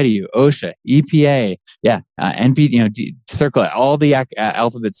apply to you. OSHA, EPA, NP, circle it, all the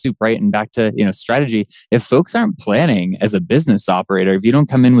alphabet soup, right? And back to, strategy. If folks aren't planning as a business operator, if you don't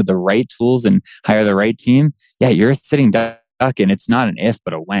come in with the right tools and hire the right team, you're a sitting duck, and it's not an if,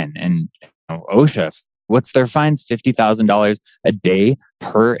 but a when. And OSHA, what's their fines? $50,000 a day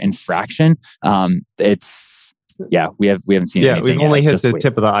per infraction. We haven't seen anything. We've only hit the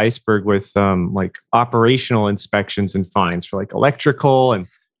tip of the iceberg with like operational inspections and fines for like electrical and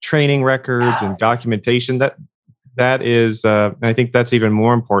training records and documentation. That is, I think that's even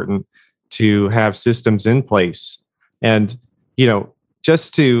more important, to have systems in place. And,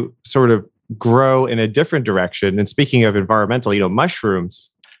 just to sort of grow in a different direction. And speaking of environmental, mushrooms,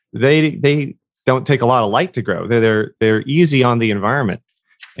 they don't take a lot of light to grow. They're easy on the environment.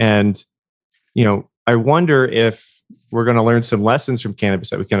 And, I wonder if we're going to learn some lessons from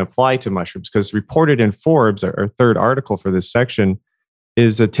cannabis that we can apply to mushrooms, because reported in Forbes, our third article for this section,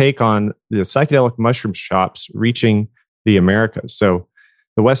 is a take on the psychedelic mushroom shops reaching the Americas. So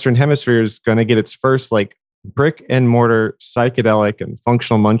the Western Hemisphere is going to get its first like brick and mortar psychedelic and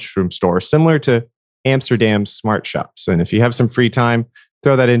functional mushroom store, similar to Amsterdam's smart shops. And if you have some free time,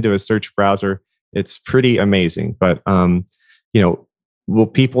 throw that into a search browser. It's pretty amazing. But, will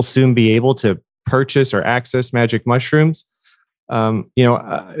people soon be able to purchase or access magic mushrooms?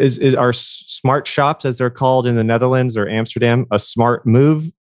 Is our smart shops, as they're called in the Netherlands or Amsterdam, a smart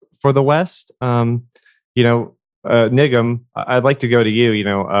move for the West? Nigam, I'd like to go to you.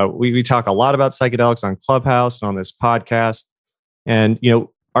 We talk a lot about psychedelics on Clubhouse and on this podcast. And,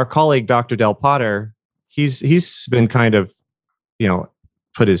 our colleague, Dr. Del Potter, he's been kind of,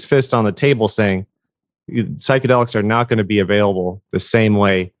 put his fist on the table saying psychedelics are not going to be available the same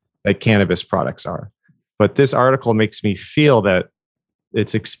way that cannabis products are. But this article makes me feel that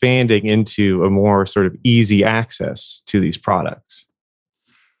it's expanding into a more sort of easy access to these products.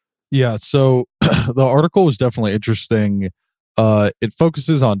 Yeah, so the article was definitely interesting. It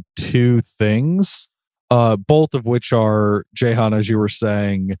focuses on two things, both of which are, Jehan, as you were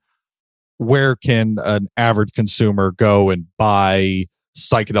saying, where can an average consumer go and buy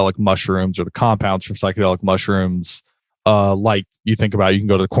psychedelic mushrooms or the compounds from psychedelic mushrooms? Like you think about, you can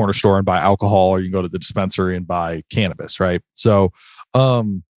go to the corner store and buy alcohol, or you can go to the dispensary and buy cannabis, right? So,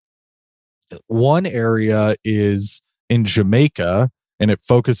 one area is in Jamaica, and it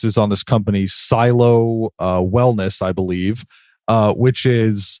focuses on this company, Silo Wellness, I believe, which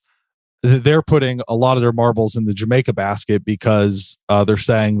is, they're putting a lot of their marbles in the Jamaica basket because they're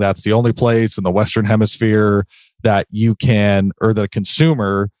saying that's the only place in the Western Hemisphere that you can, or that a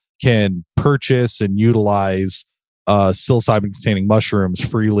consumer can purchase and utilize psilocybin-containing mushrooms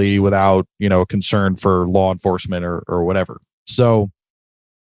freely without, concern for law enforcement or whatever. So,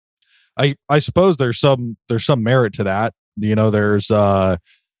 I suppose there's some merit to that. There's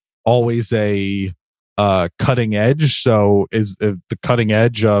always a cutting edge. So, is the cutting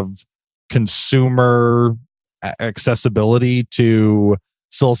edge of consumer accessibility to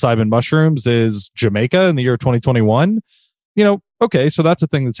psilocybin mushrooms is Jamaica in the year 2021? Okay, so that's a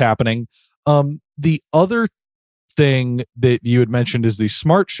thing that's happening. The other thing that you had mentioned is the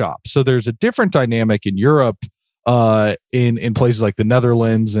smart shop. So there's a different dynamic in Europe, in places like the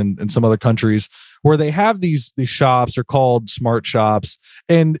Netherlands and some other countries, where they have these shops are called smart shops,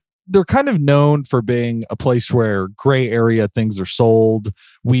 and they're kind of known for being a place where gray area things are sold.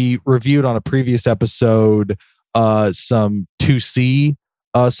 We reviewed on a previous episode some 2C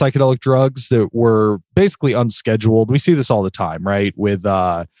psychedelic drugs that were basically unscheduled. We see this all the time, right? With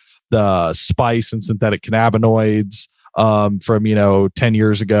the spice and synthetic cannabinoids from 10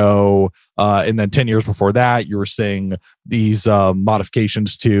 years ago, and then 10 years before that, you were seeing these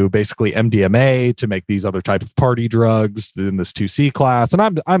modifications to basically MDMA to make these other type of party drugs in this 2C class.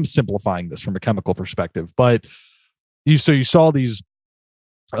 And I'm simplifying this from a chemical perspective, but you saw these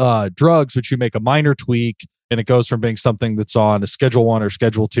drugs which you make a minor tweak, and it goes from being something that's on a Schedule 1 or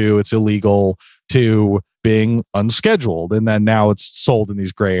Schedule 2, it's illegal, to being unscheduled. And then now it's sold in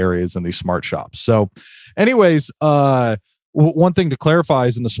these gray areas in these smart shops. So anyways, one thing to clarify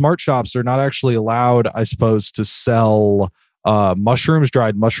is in the smart shops, they're not actually allowed, I suppose, to sell mushrooms,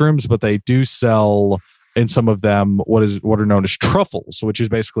 dried mushrooms, but they do sell in some of them what are known as truffles, which is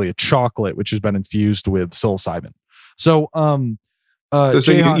basically a chocolate which has been infused with psilocybin. So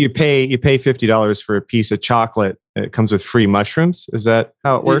so you pay $50 for a piece of chocolate. It comes with free mushrooms. Is that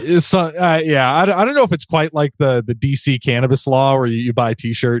how it works? Yeah. I don't know if it's quite like the DC cannabis law where you buy a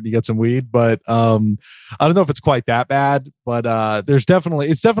T-shirt and you get some weed, but I don't know if it's quite that bad. But it's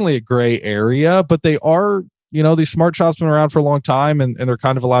definitely a gray area. But they are, these smart shops have been around for a long time, and they're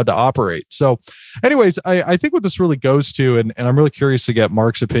kind of allowed to operate. So, anyways, I think what this really goes to, and I'm really curious to get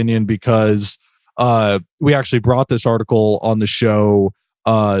Mark's opinion, because we actually brought this article on the show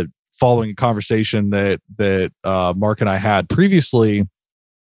following a conversation that Mark and I had previously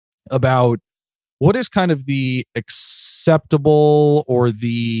about what is kind of the acceptable, or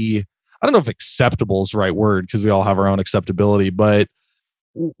I don't know if acceptable is the right word because we all have our own acceptability, but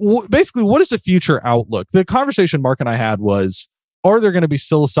basically, what is the future outlook? The conversation Mark and I had was, are there going to be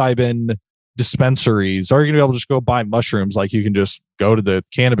psilocybin dispensaries? Are you going to be able to just go buy mushrooms like you can just go to the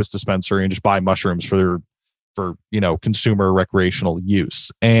cannabis dispensary and just buy mushrooms for consumer recreational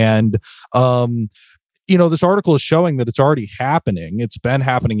use? And this article is showing that it's already happening. It's been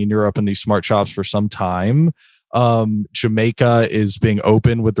happening in Europe in these smart shops for some time. Jamaica is being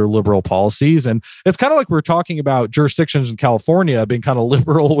open with their liberal policies, and it's kind of like we're talking about jurisdictions in California being kind of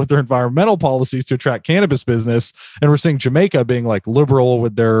liberal with their environmental policies to attract cannabis business, and we're seeing Jamaica being like liberal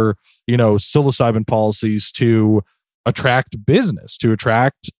with their psilocybin policies to attract business, to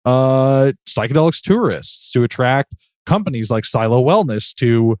attract psychedelics tourists, to attract companies like Silo Wellness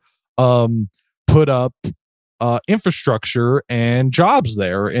to put up infrastructure and jobs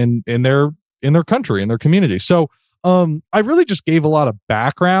there in their country, in their community. So I really just gave a lot of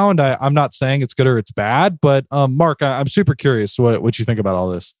background. I'm not saying it's good or it's bad, but Mark, I'm super curious what you think about all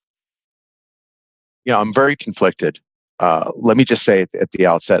this. I'm very conflicted. Let me just say at the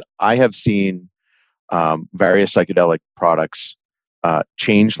outset, I have seen various psychedelic products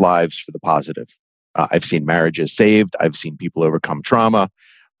change lives for the positive. I've seen marriages saved. I've seen people overcome trauma.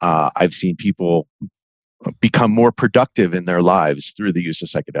 I've seen people become more productive in their lives through the use of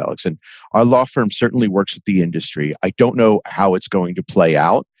psychedelics. And our law firm certainly works with the industry. I don't know how it's going to play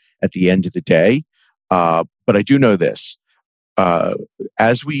out at the end of the day, but I do know this.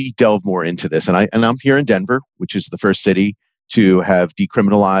 As we delve more into this, and I'm here in Denver, which is the first city to have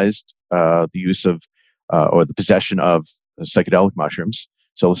decriminalized the use of or the possession of psychedelic mushrooms,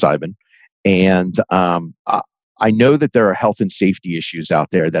 psilocybin. And I know that there are health and safety issues out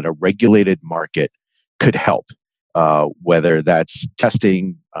there that a regulated market could help. whether that's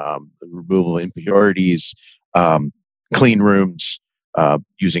testing, removal of impurities, clean rooms,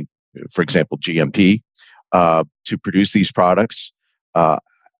 using, for example, GMP to produce these products.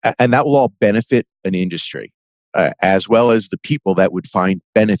 And that will all benefit an industry, as well as the people that would find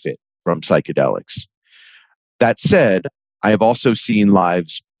benefit from psychedelics. That said, I have also seen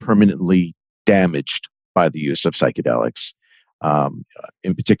lives permanently damaged by the use of psychedelics.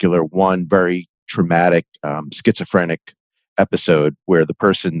 In particular, one very traumatic schizophrenic episode where the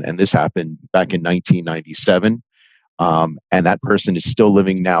person, and this happened back in 1997, and that person is still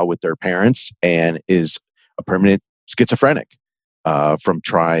living now with their parents and is a permanent schizophrenic from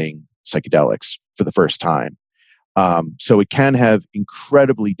trying psychedelics for the first time. So it can have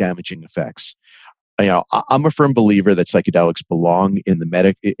incredibly damaging effects. I'm a firm believer that psychedelics belong in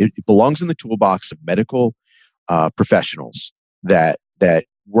the it belongs in the toolbox of medical professionals that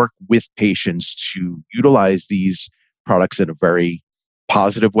work with patients to utilize these products in a very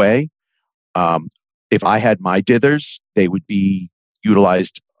positive way. If I had my dithers, they would be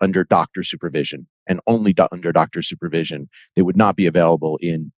utilized under doctor supervision and only under doctor supervision. They would not be available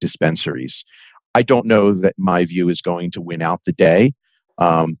in dispensaries. I don't know that my view is going to win out the day.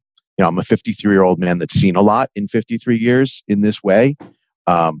 I'm a 53-year-old man that's seen a lot in 53 years in this way.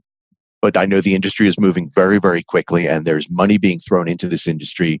 But I know the industry is moving very, very quickly, and there's money being thrown into this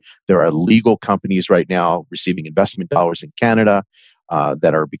industry. There are legal companies right now receiving investment dollars in Canada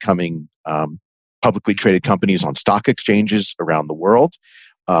that are becoming publicly traded companies on stock exchanges around the world.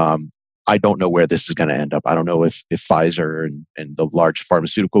 I don't know where this is going to end up. I don't know if Pfizer and the large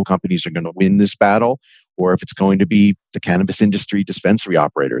pharmaceutical companies are going to win this battle, or if it's going to be the cannabis industry dispensary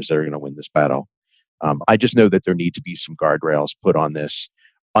operators that are going to win this battle. I just know that there need to be some guardrails put on this,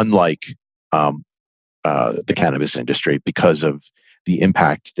 unlike the cannabis industry, because of the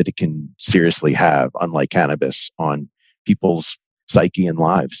impact that it can seriously have, unlike cannabis, on people's psyche and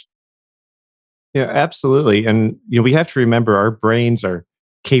lives. Yeah, absolutely. And we have to remember our brains are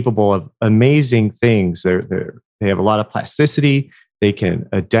capable of amazing things. They have a lot of plasticity. They can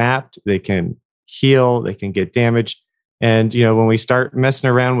adapt. They can heal. They can get damaged. And when we start messing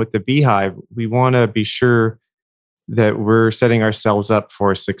around with the beehive, we want to be sure that we're setting ourselves up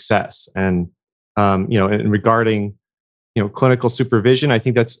for success. And and regarding clinical supervision, I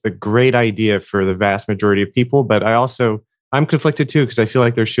think that's a great idea for the vast majority of people. But I'm conflicted too, because I feel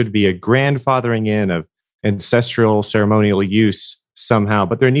like there should be a grandfathering in of ancestral ceremonial use somehow.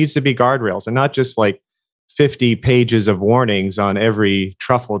 But there needs to be guardrails, and not just like 50 pages of warnings on every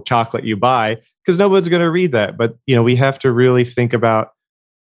truffle chocolate you buy, because nobody's going to read that. But we have to really think about,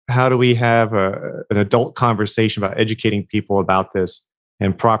 how do we have an adult conversation about educating people about this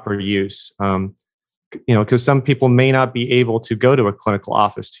and proper use? Because some people may not be able to go to a clinical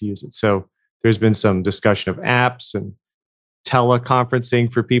office to use it. So there's been some discussion of apps and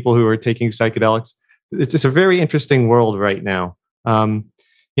teleconferencing for people who are taking psychedelics. It's a very interesting world right now. Kim,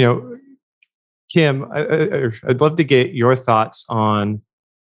 I'd love to get your thoughts on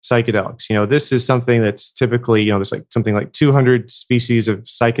psychedelics. This is something that's typically, there's like something like 200 species of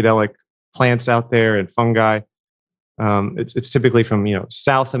psychedelic plants out there and fungi. It's typically from,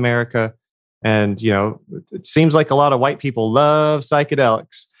 South America. And, it seems like a lot of white people love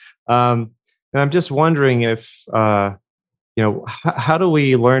psychedelics. And I'm just wondering if, how do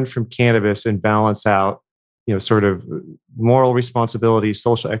we learn from cannabis and balance out, sort of moral responsibility,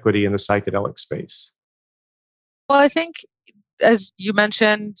 social equity in the psychedelic space? Well, I think, as you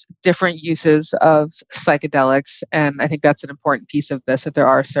mentioned, different uses of psychedelics, and I think that's an important piece of this, that there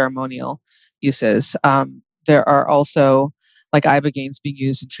are ceremonial uses. There are also, like ibogaines, being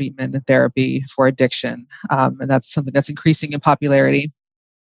used in treatment and therapy for addiction, and that's something that's increasing in popularity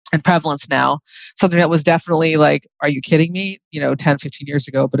and prevalence now. Something that was definitely like, are you kidding me, 10, 15 years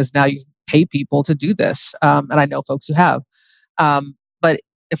ago, but is now you pay people to do this. And I know folks who have. But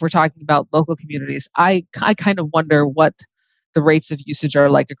if we're talking about local communities, I kind of wonder what the rates of usage are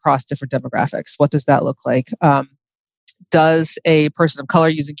like across different demographics. What does that look like? Does a person of color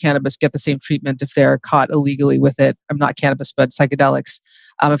using cannabis get the same treatment if they're caught illegally with it? I'm not cannabis, but psychedelics.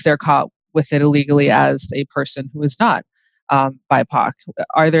 If they're caught with it illegally as a person who is not BIPOC,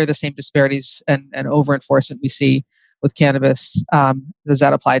 are there the same disparities and over enforcement we see with cannabis? Does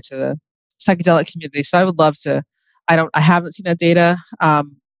that apply to the psychedelic community? So I would love to. I haven't seen that data.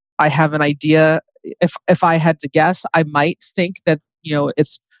 I have an idea. If I had to guess, I might think that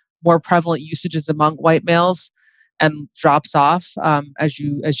it's more prevalent usages among white males and drops off as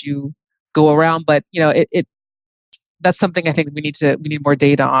you go around. But that's something I think we need more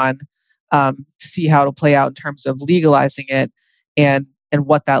data on to see how it'll play out in terms of legalizing it and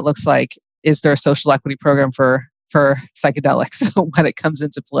what that looks like. Is there a social equity program for for psychedelics when it comes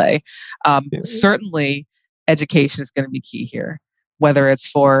into play. Certainly, education is going to be key here, whether it's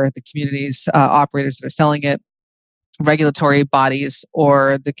for the communities, operators that are selling it, regulatory bodies,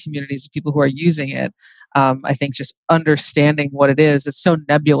 or the communities of people who are using it. I think just understanding what it is, it's so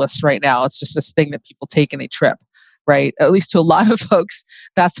nebulous right now. It's just this thing that people take and they trip, right? At least to a lot of folks,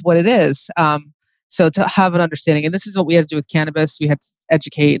 that's what it is. So to have an understanding, and this is what we had to do with cannabis, we had to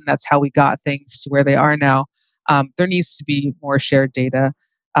educate, and that's how we got things to where they are now. There needs to be more shared data,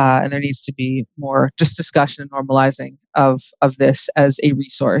 and there needs to be more just discussion and normalizing of this as a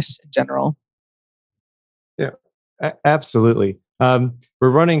resource in general. Yeah, absolutely. We're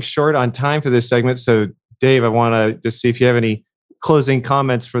running short on time for this segment. So Dave, I want to just see if you have any closing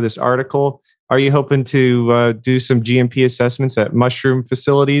comments for this article. Are you hoping to do some GMP assessments at mushroom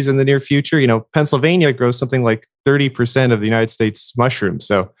facilities in the near future? You know, Pennsylvania grows something like 30% of the United States mushrooms.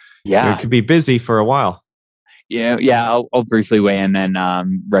 So it could be busy for a while. I'll briefly weigh in, then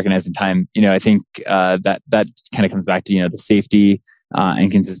recognizing time. I think that kind of comes back to the safety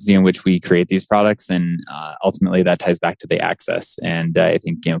and consistency in which we create these products, and ultimately that ties back to the access. And I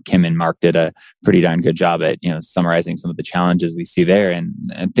think Kim and Mark did a pretty darn good job at summarizing some of the challenges we see there and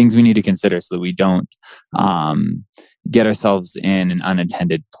things we need to consider so that we don't get ourselves in an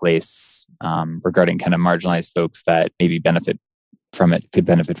unintended place regarding kind of marginalized folks that maybe could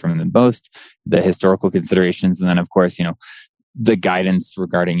benefit from the most, the historical considerations, and then of course the guidance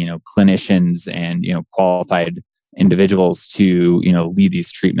regarding clinicians and qualified individuals to lead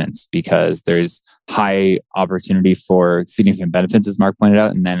these treatments, because there's high opportunity for significant benefits, as Mark pointed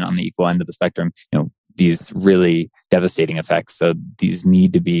out, and then on the equal end of the spectrum, these really devastating effects. So these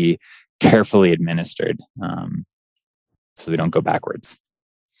need to be carefully administered so they don't go backwards.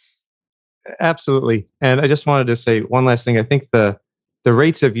 Absolutely. And I just wanted to say one last thing. I think the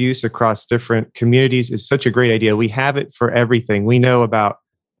rates of use across different communities is such a great idea. We have it for everything. We know about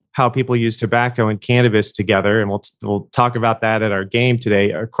how people use tobacco and cannabis together, and we'll talk about that at our game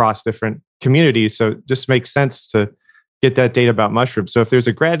today across different communities. So it just makes sense to get that data about mushrooms. So if there's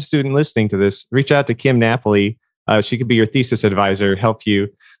a grad student listening to this, reach out to Kim Napoli. She could be your thesis advisor, help you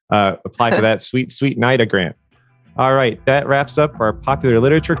apply for that sweet NIDA grant. All right, that wraps up our popular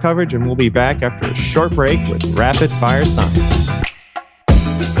literature coverage, and we'll be back after a short break with Rapid Fire Science.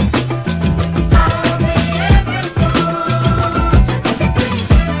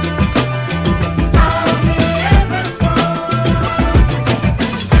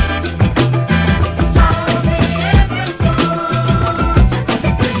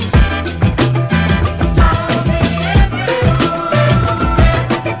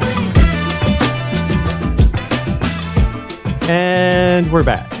 And we're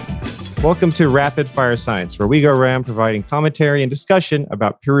back. Welcome to Rapid Fire Science, where we go around providing commentary and discussion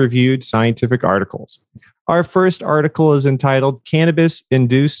about peer-reviewed scientific articles. Our first article is entitled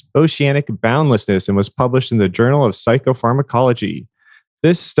Cannabis-Induced Oceanic Boundlessness and was published in the Journal of Psychopharmacology.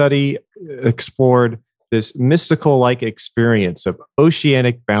 This study explored this mystical-like experience of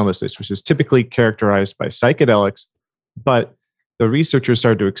oceanic boundlessness, which is typically characterized by psychedelics, but the researchers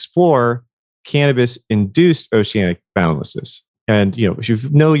started to explore cannabis-induced oceanic boundlessness. And, if you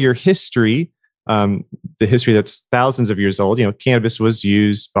know your history, the history that's thousands of years old, cannabis was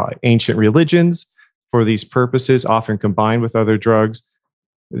used by ancient religions for these purposes, often combined with other drugs.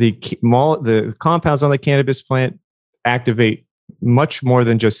 The compounds on the cannabis plant activate much more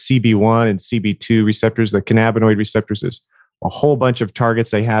than just CB1 and CB2 receptors. The cannabinoid receptors is a whole bunch of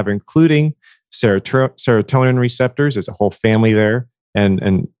targets they have, including serotonin receptors. There's a whole family there.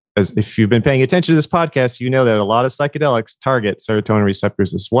 And as if you've been paying attention to this podcast, you know that a lot of psychedelics target serotonin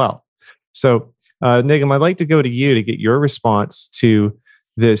receptors as well. So, Nigam, I'd like to go to you to get your response to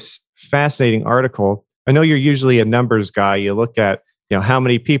this fascinating article. I know you're usually a numbers guy. You look at, how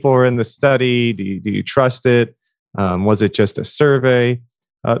many people were in the study. Do you trust it? Was it just a survey?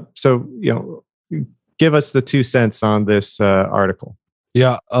 So, give us the 2 cents on this article.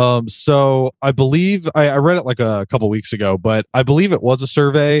 Yeah. So I believe I read it like a couple weeks ago, but I believe it was a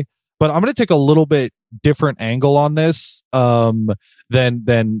survey. But I'm going to take a little bit different angle on this than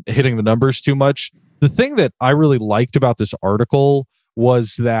hitting the numbers too much. The thing that I really liked about this article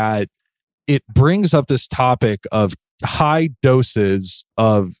was that it brings up this topic of high doses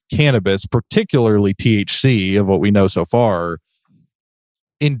of cannabis, particularly THC, of what we know so far,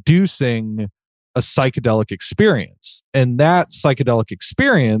 inducing a psychedelic experience, and that psychedelic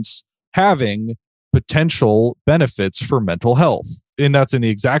experience having potential benefits for mental health. And that's in the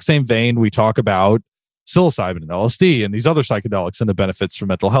exact same vein we talk about psilocybin and LSD and these other psychedelics and the benefits for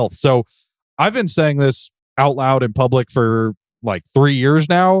mental health. So I've been saying this out loud in public for like 3 years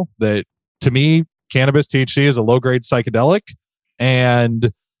now, that to me, cannabis, THC, is a low grade psychedelic,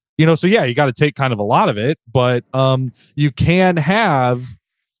 and so yeah, you got to take kind of a lot of it, but you can have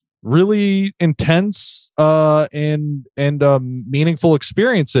really intense and meaningful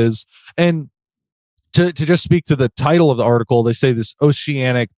experiences. And to just speak to the title of the article, they say this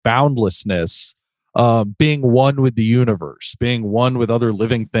oceanic boundlessness, being one with the universe, being one with other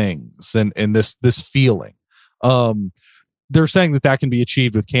living things, and this feeling. They're saying that can be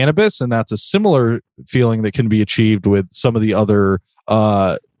achieved with cannabis, and that's a similar feeling that can be achieved with some of the other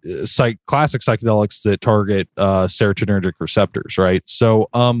classic psychedelics that target serotonergic receptors, right? So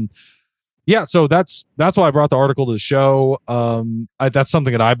so that's why I brought the article to the show. That's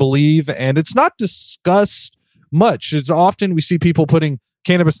something that I believe, and it's not discussed much. It's often we see people putting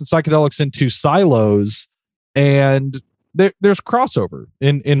cannabis and psychedelics into silos, and there's crossover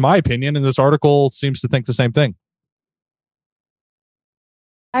in my opinion, and this article seems to think the same thing.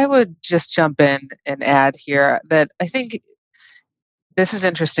 I would just jump in and add here that I think this is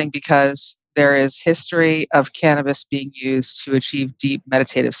interesting because there is history of cannabis being used to achieve deep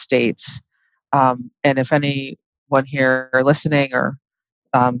meditative states. And if anyone here listening or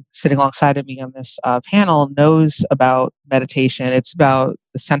sitting alongside of me on this panel knows about meditation, it's about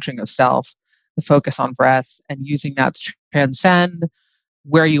the centering of self, the focus on breath, and using that to transcend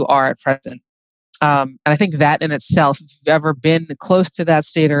where you are at present. And I think that in itself, if you've ever been close to that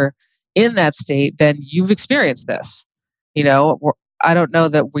state or in that state, then you've experienced this. I don't know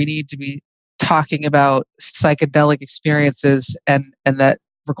that we need to be talking about psychedelic experiences and that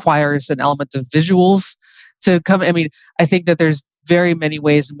requires an element of visuals to come. I mean, I think that there's very many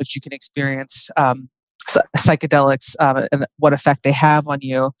ways in which you can experience psychedelics and what effect they have on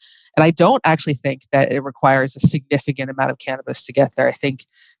you. And I don't actually think that it requires a significant amount of cannabis to get there. I think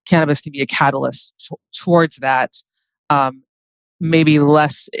cannabis can be a catalyst towards that, maybe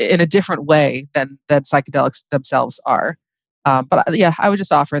less in a different way than psychedelics themselves are. But yeah, I would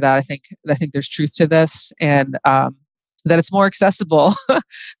just offer that. I think there's truth to this, and that it's more accessible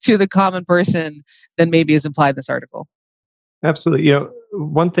to the common person than maybe is implied in this article. Absolutely.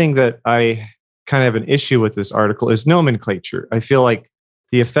 One thing that I kind of have an issue with this article is nomenclature. I feel like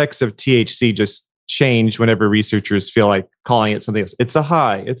the effects of THC just change whenever researchers feel like calling it something else. It's a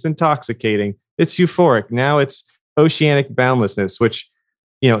high, it's intoxicating, it's euphoric. Now it's oceanic boundlessness, which,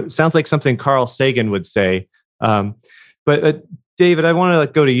 sounds like something Carl Sagan would say. But David, I want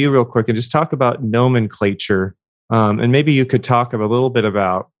to go to you real quick and just talk about nomenclature. And maybe you could talk a little bit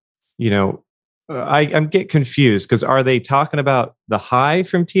about, I'm get confused because are they talking about the high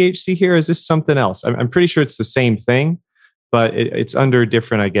from THC here? Or is this something else? I'm pretty sure it's the same thing, but it's under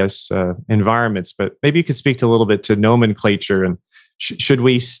different, I guess, environments. But maybe you could speak to a little bit to nomenclature and should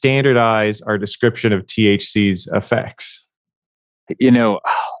we standardize our description of THC's effects?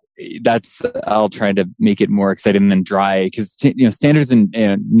 I'll try to make it more exciting than dry because standards and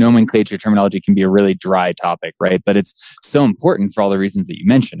nomenclature terminology can be a really dry topic, right? But it's so important for all the reasons that you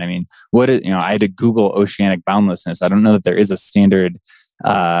mentioned. I mean, I had to Google oceanic boundlessness. I don't know that there is a standard,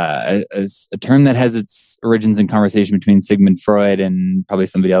 a term that has its origins in conversation between Sigmund Freud and probably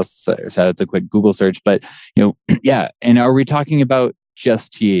somebody else. So it's a quick Google search, but yeah. And are we talking about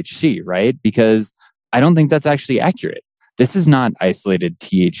just THC, right? Because I don't think that's actually accurate. This is not isolated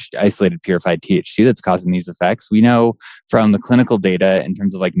purified THC that's causing these effects. We know from the clinical data in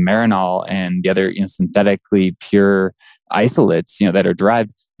terms of like Marinol and the other synthetically pure isolates that are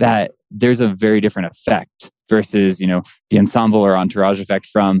derived, that there's a very different effect versus the ensemble or entourage effect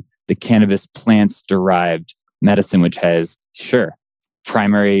from the cannabis plants derived medicine, which has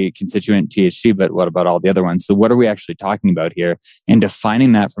primary constituent THC, but what about all the other ones? So what are we actually talking about here? And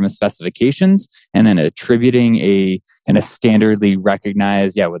defining that from a specifications and then attributing a standardly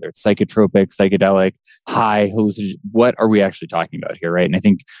recognized, whether it's psychotropic, psychedelic, high, hallucinogen, what are we actually talking about here, right? And I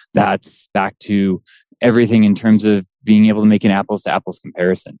think that's back to everything in terms of being able to make an apples to apples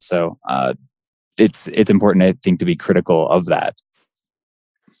comparison. So it's important, I think, to be critical of that.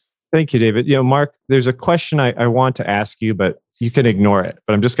 Thank you, David. Mark, there's a question I want to ask you, but you can ignore it.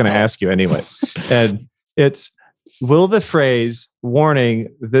 But I'm just going to ask you anyway. And it's, will the phrase,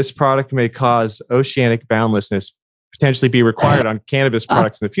 warning, this product may cause oceanic boundlessness, potentially be required on cannabis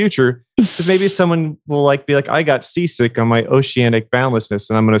products in the future? Because maybe someone will be like, I got seasick on my oceanic boundlessness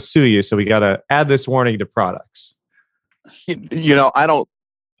and I'm going to sue you. So we got to add this warning to products.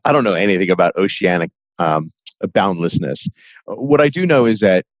 I don't know anything about oceanic boundlessness. What I do know is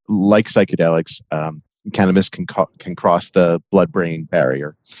that, like psychedelics, cannabis can cross the blood-brain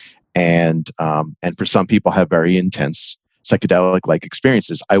barrier, and for some people have very intense psychedelic-like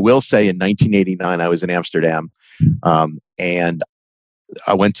experiences. I will say, in 1989, I was in Amsterdam, and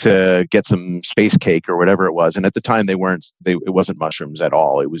I went to get some space cake or whatever it was, and at the time it wasn't mushrooms at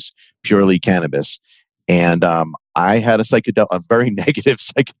all. It was purely cannabis, and I had a very negative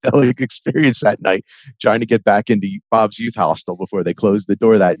psychedelic experience that night, trying to get back into Bob's Youth Hostel before they closed the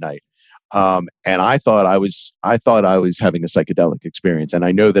door that night. And I thought I was having a psychedelic experience, and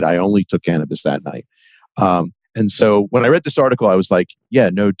I know that I only took cannabis that night. And so when I read this article, I was like, yeah,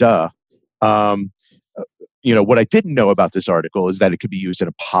 no, duh. What I didn't know about this article is that it could be used in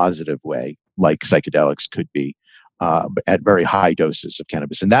a positive way, like psychedelics could be, at very high doses of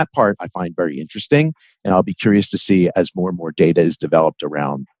cannabis. And that part I find very interesting, and I'll be curious to see as more and more data is developed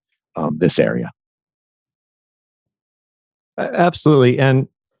around this area. Absolutely. And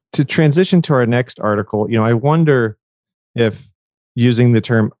to transition to our next article, I wonder if using the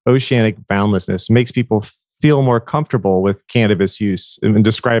term oceanic boundlessness makes people feel more comfortable with cannabis use and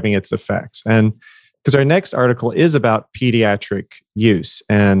describing its effects. And because our next article is about pediatric use,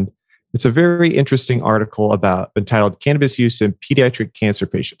 and it's a very interesting article entitled Cannabis Use in Pediatric Cancer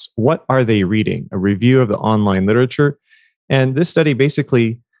Patients. What are they reading? A review of the online literature. And this study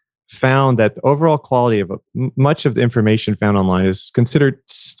basically found that the overall quality of much of the information found online is considered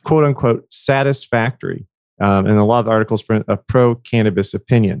quote unquote satisfactory. And a lot of the articles print a pro-cannabis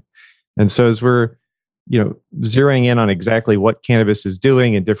opinion. And so as we're zeroing in on exactly what cannabis is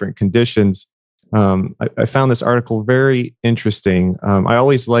doing in different conditions, I found this article very interesting. I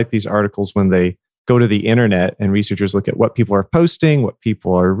always like these articles when they go to the internet and researchers look at what people are posting, what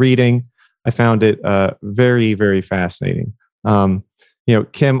people are reading. I found it very, very fascinating.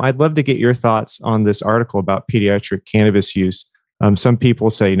 Kim, I'd love to get your thoughts on this article about pediatric cannabis use. Some people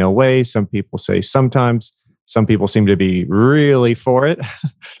say no way, some people say sometimes, some people seem to be really for it.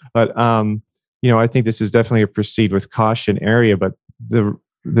 But I think this is definitely a proceed with caution area, but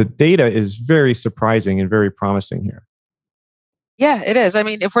the data is very surprising and very promising here. Yeah, it is. I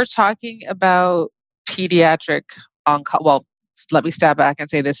mean, if we're talking about pediatric let me step back and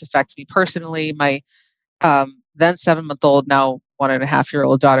say this affects me personally. My then 7-month-old, now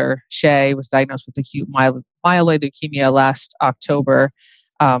 1.5-year-old daughter, Shay, was diagnosed with acute myeloid leukemia last October,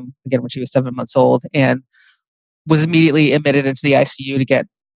 again, when she was 7 months old, and was immediately admitted into the ICU to get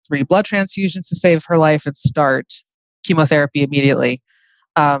 3 blood transfusions to save her life and start chemotherapy immediately.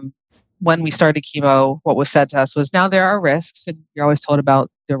 When we started chemo, what was said to us was, now there are risks, and you're always told about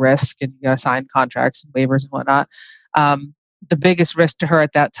the risk, and you got to sign contracts and waivers and whatnot. The biggest risk to her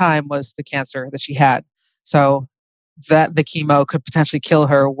at that time was the cancer that she had. So that the chemo could potentially kill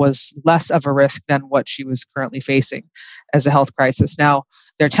her was less of a risk than what she was currently facing as a health crisis. Now,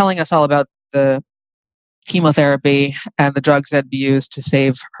 they're telling us all about the chemotherapy and the drugs that be used to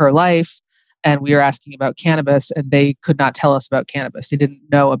save her life. And we were asking about cannabis, and they could not tell us about cannabis. They didn't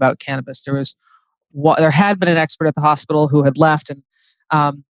know about cannabis. There had been an expert at the hospital who had left, and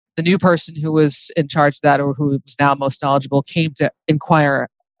the new person who was in charge of that, or who was now most knowledgeable, came to inquire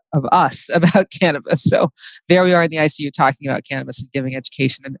of us about cannabis. So there we are in the ICU talking about cannabis and giving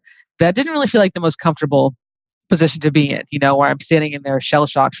education. And that didn't really feel like the most comfortable position to be in, where I'm standing in there shell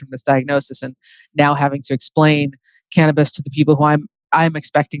shocked from this diagnosis and now having to explain cannabis to the people who I'm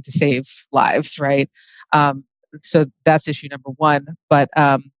expecting to save lives, right? So that's issue number one. But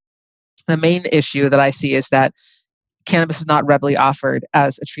the main issue that I see is that cannabis is not readily offered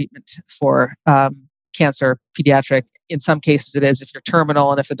as a treatment for cancer, pediatric. In some cases it is if you're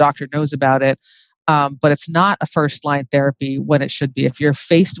terminal and if the doctor knows about it. But it's not a first-line therapy when it should be. If you're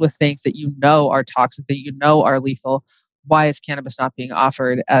faced with things that you know are toxic, that you know are lethal, why is cannabis not being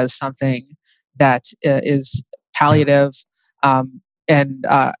offered as something that is palliative and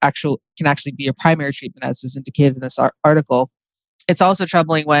can actually be a primary treatment, as is indicated in this article? It's also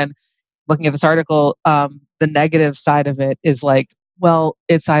troubling when looking at this article, the negative side of it is like, well,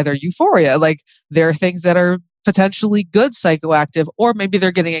 it's either euphoria, like there are things that are potentially good psychoactive, or maybe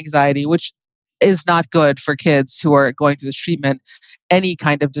they're getting anxiety, which is not good for kids who are going through this treatment. Any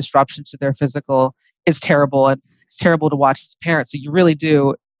kind of disruption to their physical is terrible, and it's terrible to watch as a parent. So you really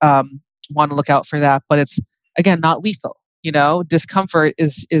do want to look out for that. But it's, again, not lethal. Discomfort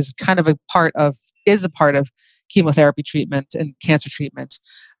is a part of chemotherapy treatment and cancer treatment.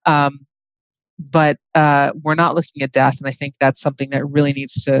 But we're not looking at death, and I think that's something that really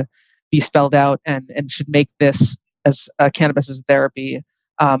needs to be spelled out and should make this as cannabis as therapy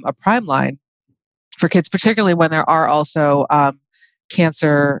a prime line for kids, particularly when there are also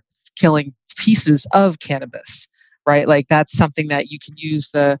cancer killing pieces of cannabis, right? Like that's something that you can use.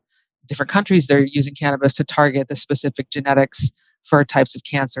 The different countries, they're using cannabis to target the specific genetics for types of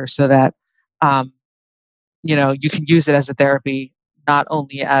cancer so that, you can use it as a therapy not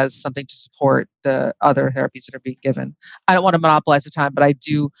only as something to support the other therapies that are being given. I don't want to monopolize the time, but I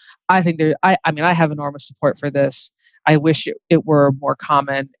think I mean, I have enormous support for this. I wish it were more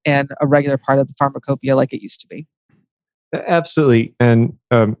common and a regular part of the pharmacopoeia like it used to be. Absolutely. And,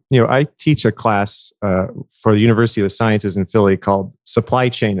 I teach a class for the University of the Sciences in Philly called Supply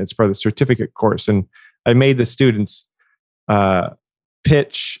Chain. It's part of the certificate course. And I made the students write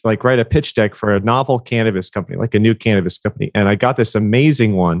a pitch deck for a novel cannabis company, like a new cannabis company. And I got this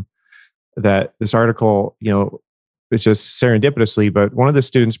amazing one that this article, it's just serendipitously, but one of the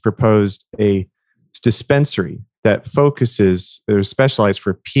students proposed a dispensary that focuses or specialized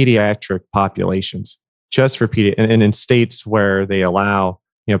for pediatric populations, just for and in states where they allow,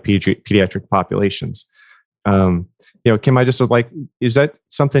 pediatric populations. Kim, I just would like, is that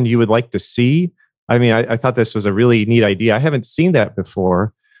something you would like to see? I mean, I thought this was a really neat idea. I haven't seen that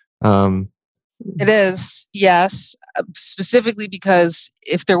before. It is, yes, specifically because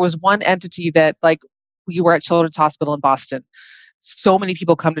if there was one entity that, like, we were at Children's Hospital in Boston, so many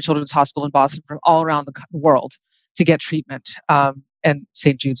people come to Children's Hospital in Boston from all around the world to get treatment, and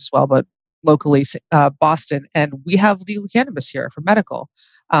St. Jude's as well, but locally, Boston, and we have legal cannabis here for medical.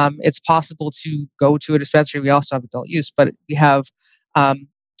 It's possible to go to a dispensary. We also have adult use, but we have,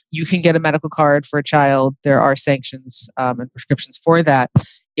 you can get a medical card for a child. There are sanctions and prescriptions for that.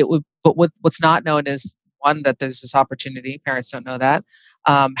 But what's not known is, one, that there's this opportunity. Parents don't know that,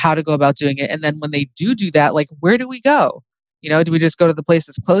 how to go about doing it. And then when they do that, like, where do we go? Do we just go to the place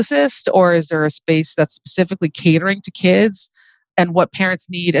that's closest, or is there a space that's specifically catering to kids? And what parents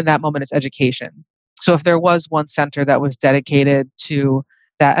need in that moment is education. So if there was one center that was dedicated to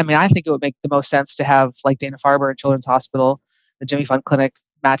that, I mean, I think it would make the most sense to have, like, Dana-Farber and Children's Hospital, the Jimmy Fund Clinic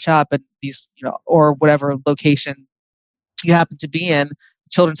match up, and these, or whatever location you happen to be in,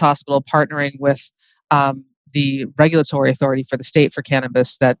 Children's Hospital partnering with the regulatory authority for the state for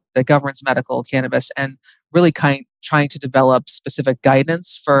cannabis that governs medical cannabis, and really trying to develop specific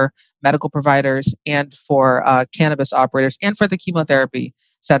guidance for medical providers and for cannabis operators and for the chemotherapy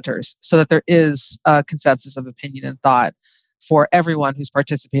centers, so that there is a consensus of opinion and thought for everyone who's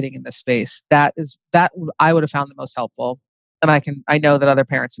participating in this space. That I would have found the most helpful. And I know that other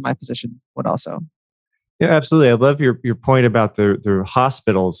parents in my position would also. Yeah, absolutely. I love your point about the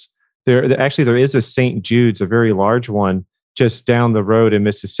hospitals. There is a St. Jude's, a very large one, just down the road in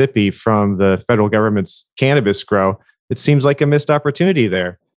Mississippi from the federal government's cannabis grow. It seems like a missed opportunity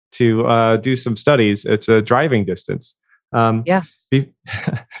there to do some studies. It's a driving distance. Yeah.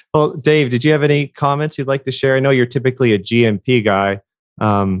 Well, Dave, did you have any comments you'd like to share? I know you're typically a GMP guy.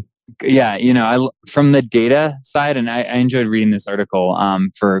 Yeah, from the data side, and I enjoyed reading this article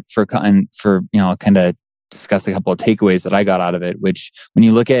for kind of discuss a couple of takeaways that I got out of it, which, when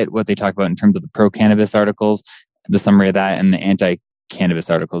you look at what they talk about in terms of the pro-cannabis articles, the summary of that, and the anti-cannabis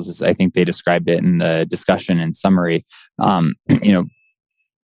articles, I think they described it in the discussion and summary.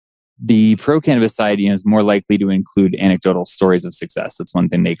 The pro-cannabis side, is more likely to include anecdotal stories of success. That's one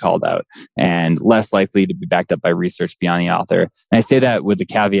thing they called out, and less likely to be backed up by research beyond the author. And I say that with the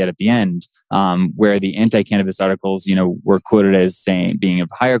caveat at the end, where the anti-cannabis articles, were quoted as being of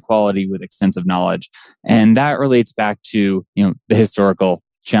higher quality with extensive knowledge, and that relates back to the historical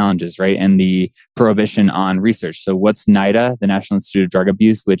challenges, right, and the prohibition on research. So, what's NIDA, the National Institute of Drug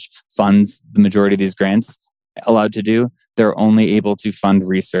Abuse, which funds the majority of these grants, allowed to do? They're only able to fund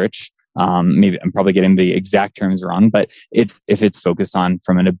research. Maybe I'm probably getting the exact terms wrong, but if it's focused on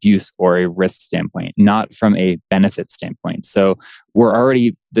from an abuse or a risk standpoint, not from a benefit standpoint. So we're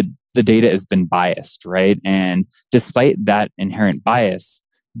already, the data has been biased, right? And despite that inherent bias,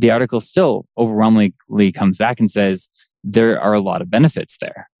 the article still overwhelmingly comes back and says there are a lot of benefits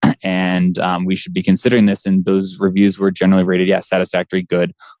there. And we should be considering this. And those reviews were generally rated, satisfactory,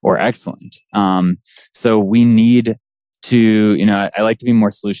 good, or excellent. So we need to, I like to be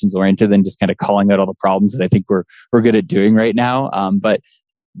more solutions oriented than just kind of calling out all the problems that I think we're good at doing right now. But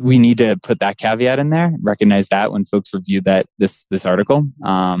we need to put that caveat in there, recognize that when folks review this article,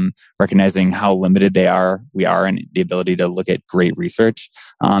 recognizing how limited we are in the ability to look at great research.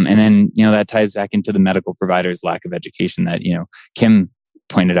 And then, that ties back into the medical providers' lack of education that, Kim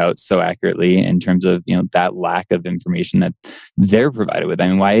pointed out so accurately in terms of, that lack of information that they're provided with. I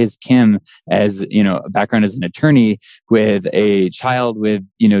mean, why is Kim, as, a background as an attorney with a child with,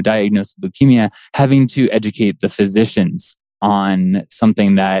 diagnosed leukemia, having to educate the physicians on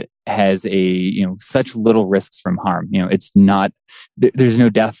something that has such little risks from harm. It's not, there's no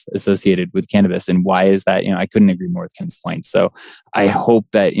death associated with cannabis. And why is that? I couldn't agree more with Kim's point. So I hope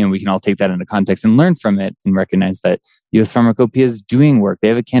that, we can all take that into context and learn from it and recognize that US Pharmacopoeia is doing work. They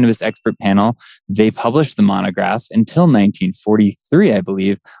have a cannabis expert panel. They published the monograph until 1943, I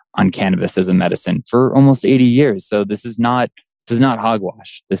believe, on cannabis as a medicine for almost 80 years. So this is not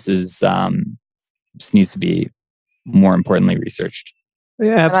hogwash. This is, just needs to be more importantly researched.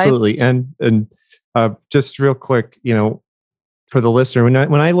 Yeah, absolutely. And just real quick, for the listener,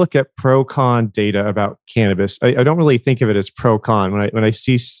 when I look at pro-con data about cannabis, I don't really think of it as pro-con. When I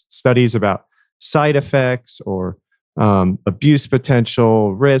see studies about side effects or abuse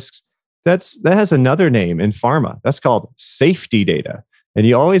potential risks, that has another name in pharma. That's called safety data. And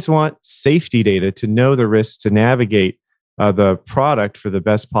you always want safety data to know the risks to navigate the product for the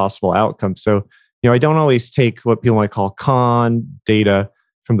best possible outcome. So, I don't always take what people might call con data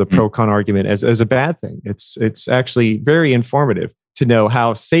from the pro-con argument as a bad thing. It's actually very informative to know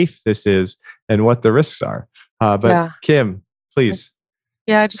how safe this is and what the risks are. Kim, please.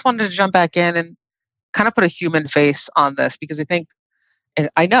 Yeah, I just wanted to jump back in and kind of put a human face on this, because I think, and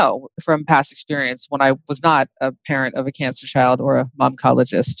I know from past experience when I was not a parent of a cancer child or a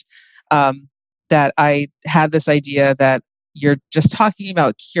momcologist, that I had this idea that you're just talking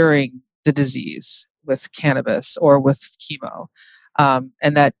about curing the disease with cannabis or with chemo,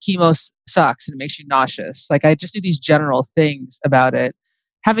 and that chemo sucks and it makes you nauseous. Like, I just do these general things about it.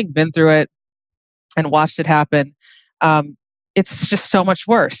 Having been through it and watched it happen, it's just so much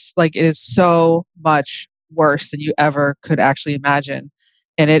worse. Like, it is so much worse than you ever could actually imagine.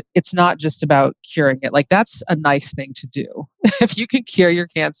 And it's not just about curing it. Like, that's a nice thing to do. If you can cure your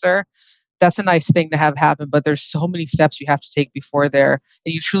cancer, that's a nice thing to have happen, but there's so many steps you have to take before there,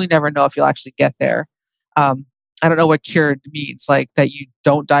 and you truly never know if you'll actually get there. I don't know what cured means, like that you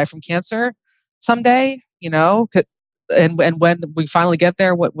don't die from cancer someday, and when we finally get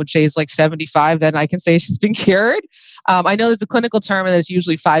there, when Shay's like 75, then I can say she's been cured. I know there's a clinical term and there's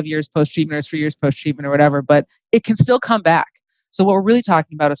usually 5 years post-treatment or 3 years post-treatment or whatever, but it can still come back. So what we're really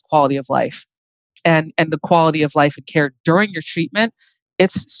talking about is quality of life, and the quality of life and care during your treatment.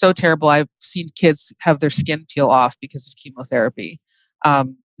 It's so terrible. I've seen kids have their skin peel off because of chemotherapy.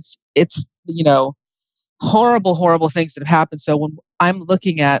 It's horrible, horrible things that have happened. So when I'm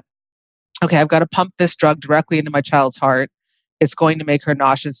looking at, okay, I've got to pump this drug directly into my child's heart, it's going to make her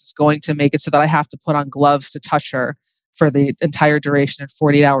nauseous. It's going to make it so that I have to put on gloves to touch her for the entire duration and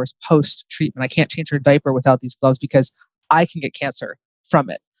 48 hours post-treatment. I can't change her diaper without these gloves because I can get cancer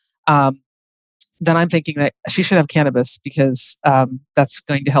from it. Then I'm thinking that she should have cannabis because that's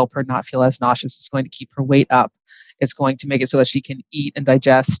going to help her not feel as nauseous. It's going to keep her weight up. It's going to make it so that she can eat and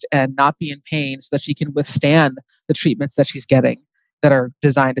digest and not be in pain, so that she can withstand the treatments that she's getting that are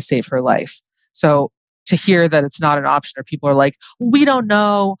designed to save her life. So to hear that it's not an option, or people are like, we don't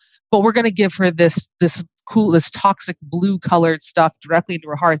know, but we're going to give her this toxic blue colored stuff directly into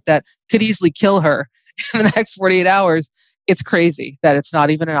her heart that could easily kill her in the next 48 hours. It's crazy that it's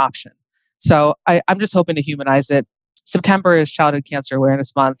not even an option. So I'm just hoping to humanize it. September is Childhood Cancer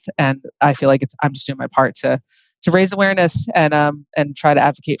Awareness Month, and I feel like I'm just doing my part to raise awareness and try to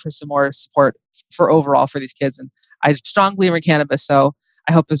advocate for some more support for overall for these kids. And I strongly believe in cannabis, so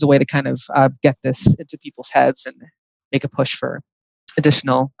I hope there's a way to kind of get this into people's heads and make a push for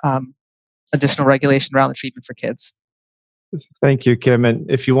additional regulation around the treatment for kids. Thank you, Kim. And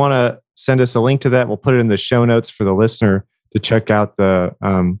if you want to send us a link to that, we'll put it in the show notes for the listener to check out the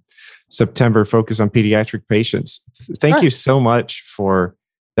September focus on pediatric patients. Thank you so much for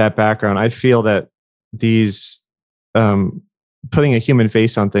that background. I feel that these putting a human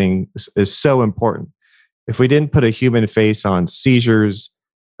face on things is so important. If we didn't put a human face on seizures,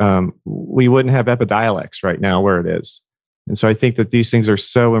 we wouldn't have Epidiolex right now where it is. And so I think that these things are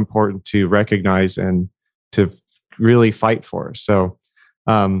so important to recognize and to really fight for. So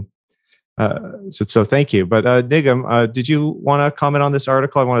thank you. But Nigam, did you want to comment on this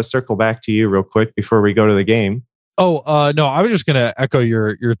article? I want to circle back to you real quick before we go to the game. No, I was just going to echo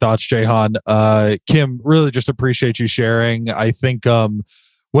your thoughts, Jehan. Kim, really just appreciate you sharing. I think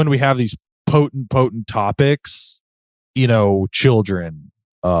when we have these potent topics, children,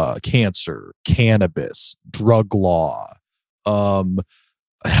 cancer, cannabis, drug law,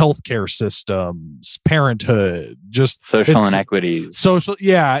 healthcare systems, parenthood, just social inequities.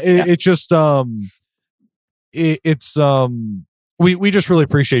 We just really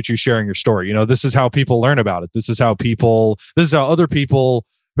appreciate you sharing your story. This is how people learn about it. This is how other people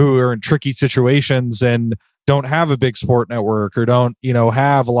who are in tricky situations and don't have a big support network or don't,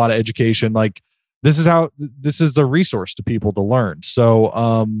 have a lot of education, like this is the resource to people to learn.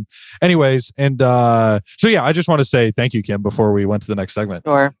 So anyways, and so yeah, I just want to say thank you, Kim, before we went to the next segment.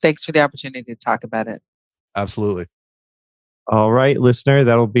 Sure. Thanks for the opportunity to talk about it. Absolutely. All right, listener,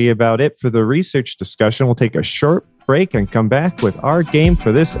 that'll be about it for the research discussion. We'll take a short break and come back with our game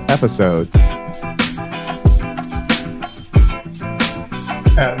for this episode.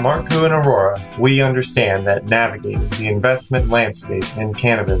 At Marco and Aurora, we understand that navigating the investment landscape in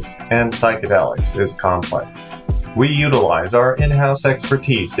cannabis and psychedelics is complex. We utilize our in-house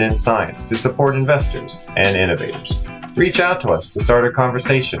expertise in science to support investors and innovators. Reach out to us to start a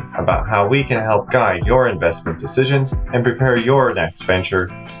conversation about how we can help guide your investment decisions and prepare your next venture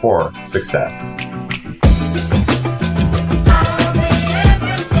for success.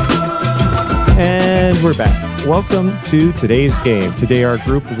 And we're back. Welcome to today's game. Today our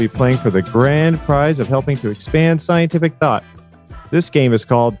group will be playing for the grand prize of helping to expand scientific thought. This game is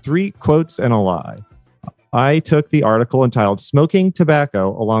called 3 Quotes and a Lie. I took the article entitled Smoking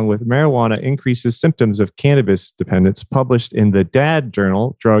Tobacco Along with Marijuana Increases Symptoms of Cannabis Dependence, published in the DAD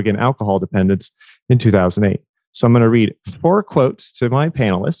journal, Drug and Alcohol Dependence, in 2008. So I'm going to read 4 quotes to my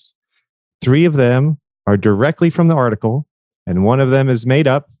panelists. 3 of them are directly from the article, and 1 of them is made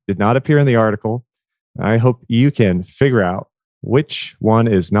up, did not appear in the article. I hope you can figure out which one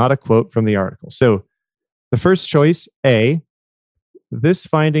is not a quote from the article. So the first choice, A, this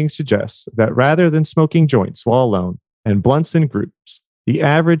finding suggests that rather than smoking joints while alone and blunts in groups, the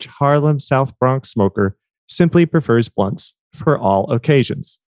average Harlem South Bronx smoker simply prefers blunts for all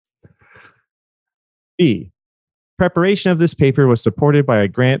occasions. B, preparation of this paper was supported by a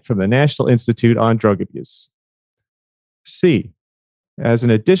grant from the National Institute on Drug Abuse. C, as an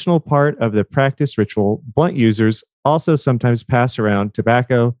additional part of the practice ritual, blunt users also sometimes pass around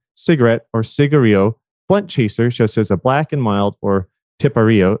tobacco, cigarette, or cigarillo blunt chaser, such as a black and mild or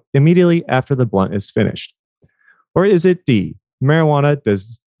tiparillo, immediately after the blunt is finished? Or is it D, marijuana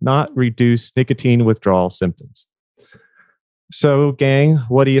does not reduce nicotine withdrawal symptoms? So, gang,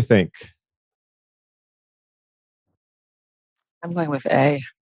 what do you think? I'm going with A.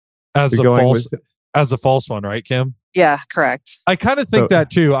 As a false one, right, Kim? Yeah, correct. I kind of think that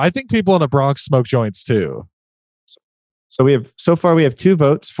too. I think people in the Bronx smoke joints too. So we have 2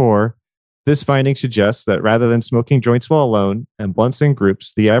 votes for this finding suggests that rather than smoking joints while alone and blunts in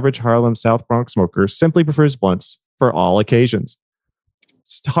groups, the average Harlem South Bronx smoker simply prefers blunts for all occasions.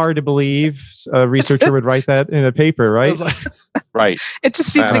 It's hard to believe a researcher would write that in a paper, right? Right. It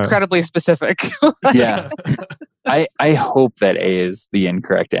just seems incredibly specific. Yeah. I hope that A is the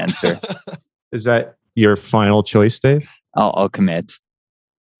incorrect answer. Is that your final choice, Dave? I'll commit.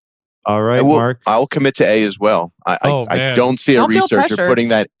 All right, Mark. I'll commit to A as well. I don't see a researcher putting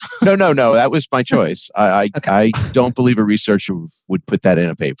that. No. That was my choice. I don't believe a researcher would put that in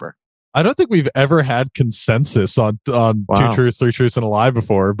a paper. I don't think we've ever had consensus on Wow. 2 truths, 3 truths, and a lie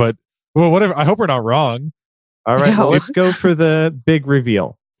before. But well, whatever. I hope we're not wrong. All right, well, let's go for the big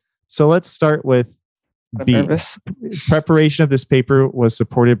reveal. So let's start with B. Preparation of this paper was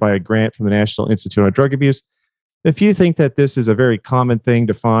supported by a grant from the National Institute on Drug Abuse. If you think that this is a very common thing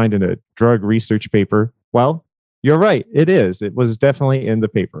to find in a drug research paper, well, you're right. It is. It was definitely in the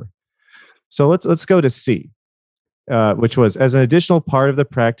paper. So let's go to C, which was, as an additional part of the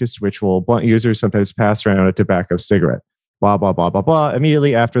practice ritual, blunt users sometimes pass around a tobacco cigarette, blah, blah, blah, blah, blah,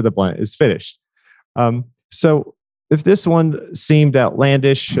 immediately after the blunt is finished. So if this one seemed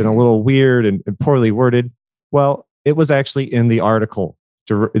outlandish and a little weird and poorly worded, well, it was actually in the article.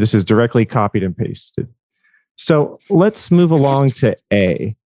 This is directly copied and pasted. So let's move along to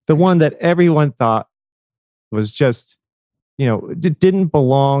A, the one that everyone thought was just, didn't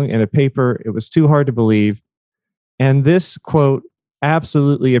belong in a paper. It was too hard to believe. And this quote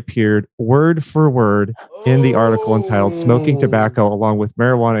absolutely appeared word for word in the article entitled Smoking Tobacco Along with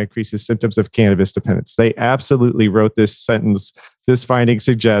Marijuana Increases Symptoms of Cannabis Dependence. They absolutely wrote this sentence. This finding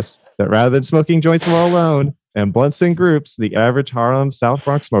suggests that rather than smoking joints while alone and blunts in groups, the average Harlem South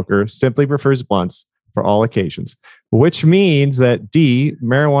Bronx smoker simply prefers blunts for all occasions, which means that D,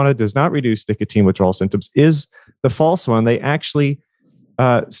 marijuana does not reduce nicotine withdrawal symptoms, is the false one. They actually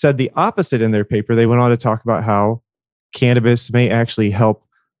said the opposite in their paper. They went on to talk about how cannabis may actually help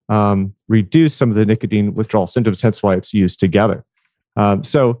reduce some of the nicotine withdrawal symptoms, hence why it's used together. They're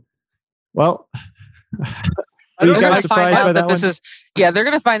going to find out that this is they're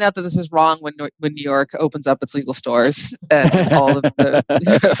going to find out that this is wrong when New York opens up its legal stores and all of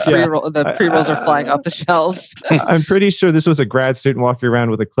the pre-rolls are flying off the shelves. I'm pretty sure this was a grad student walking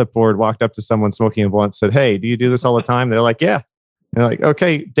around with a clipboard, walked up to someone smoking a blunt, said, "Hey, do you do this all the time?" They're like, "Yeah." And they're like,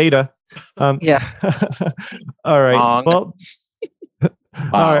 "Okay, data." Yeah. All right. Wrong. Well,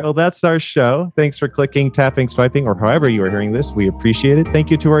 All right. Well, that's our show. Thanks for clicking, tapping, swiping, or however you are hearing this. We appreciate it. Thank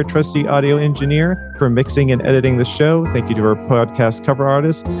you to our trusty audio engineer for mixing and editing the show. Thank you to our podcast cover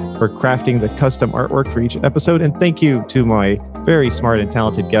artist for crafting the custom artwork for each episode. And thank you to my very smart and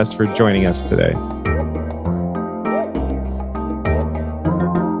talented guests for joining us today.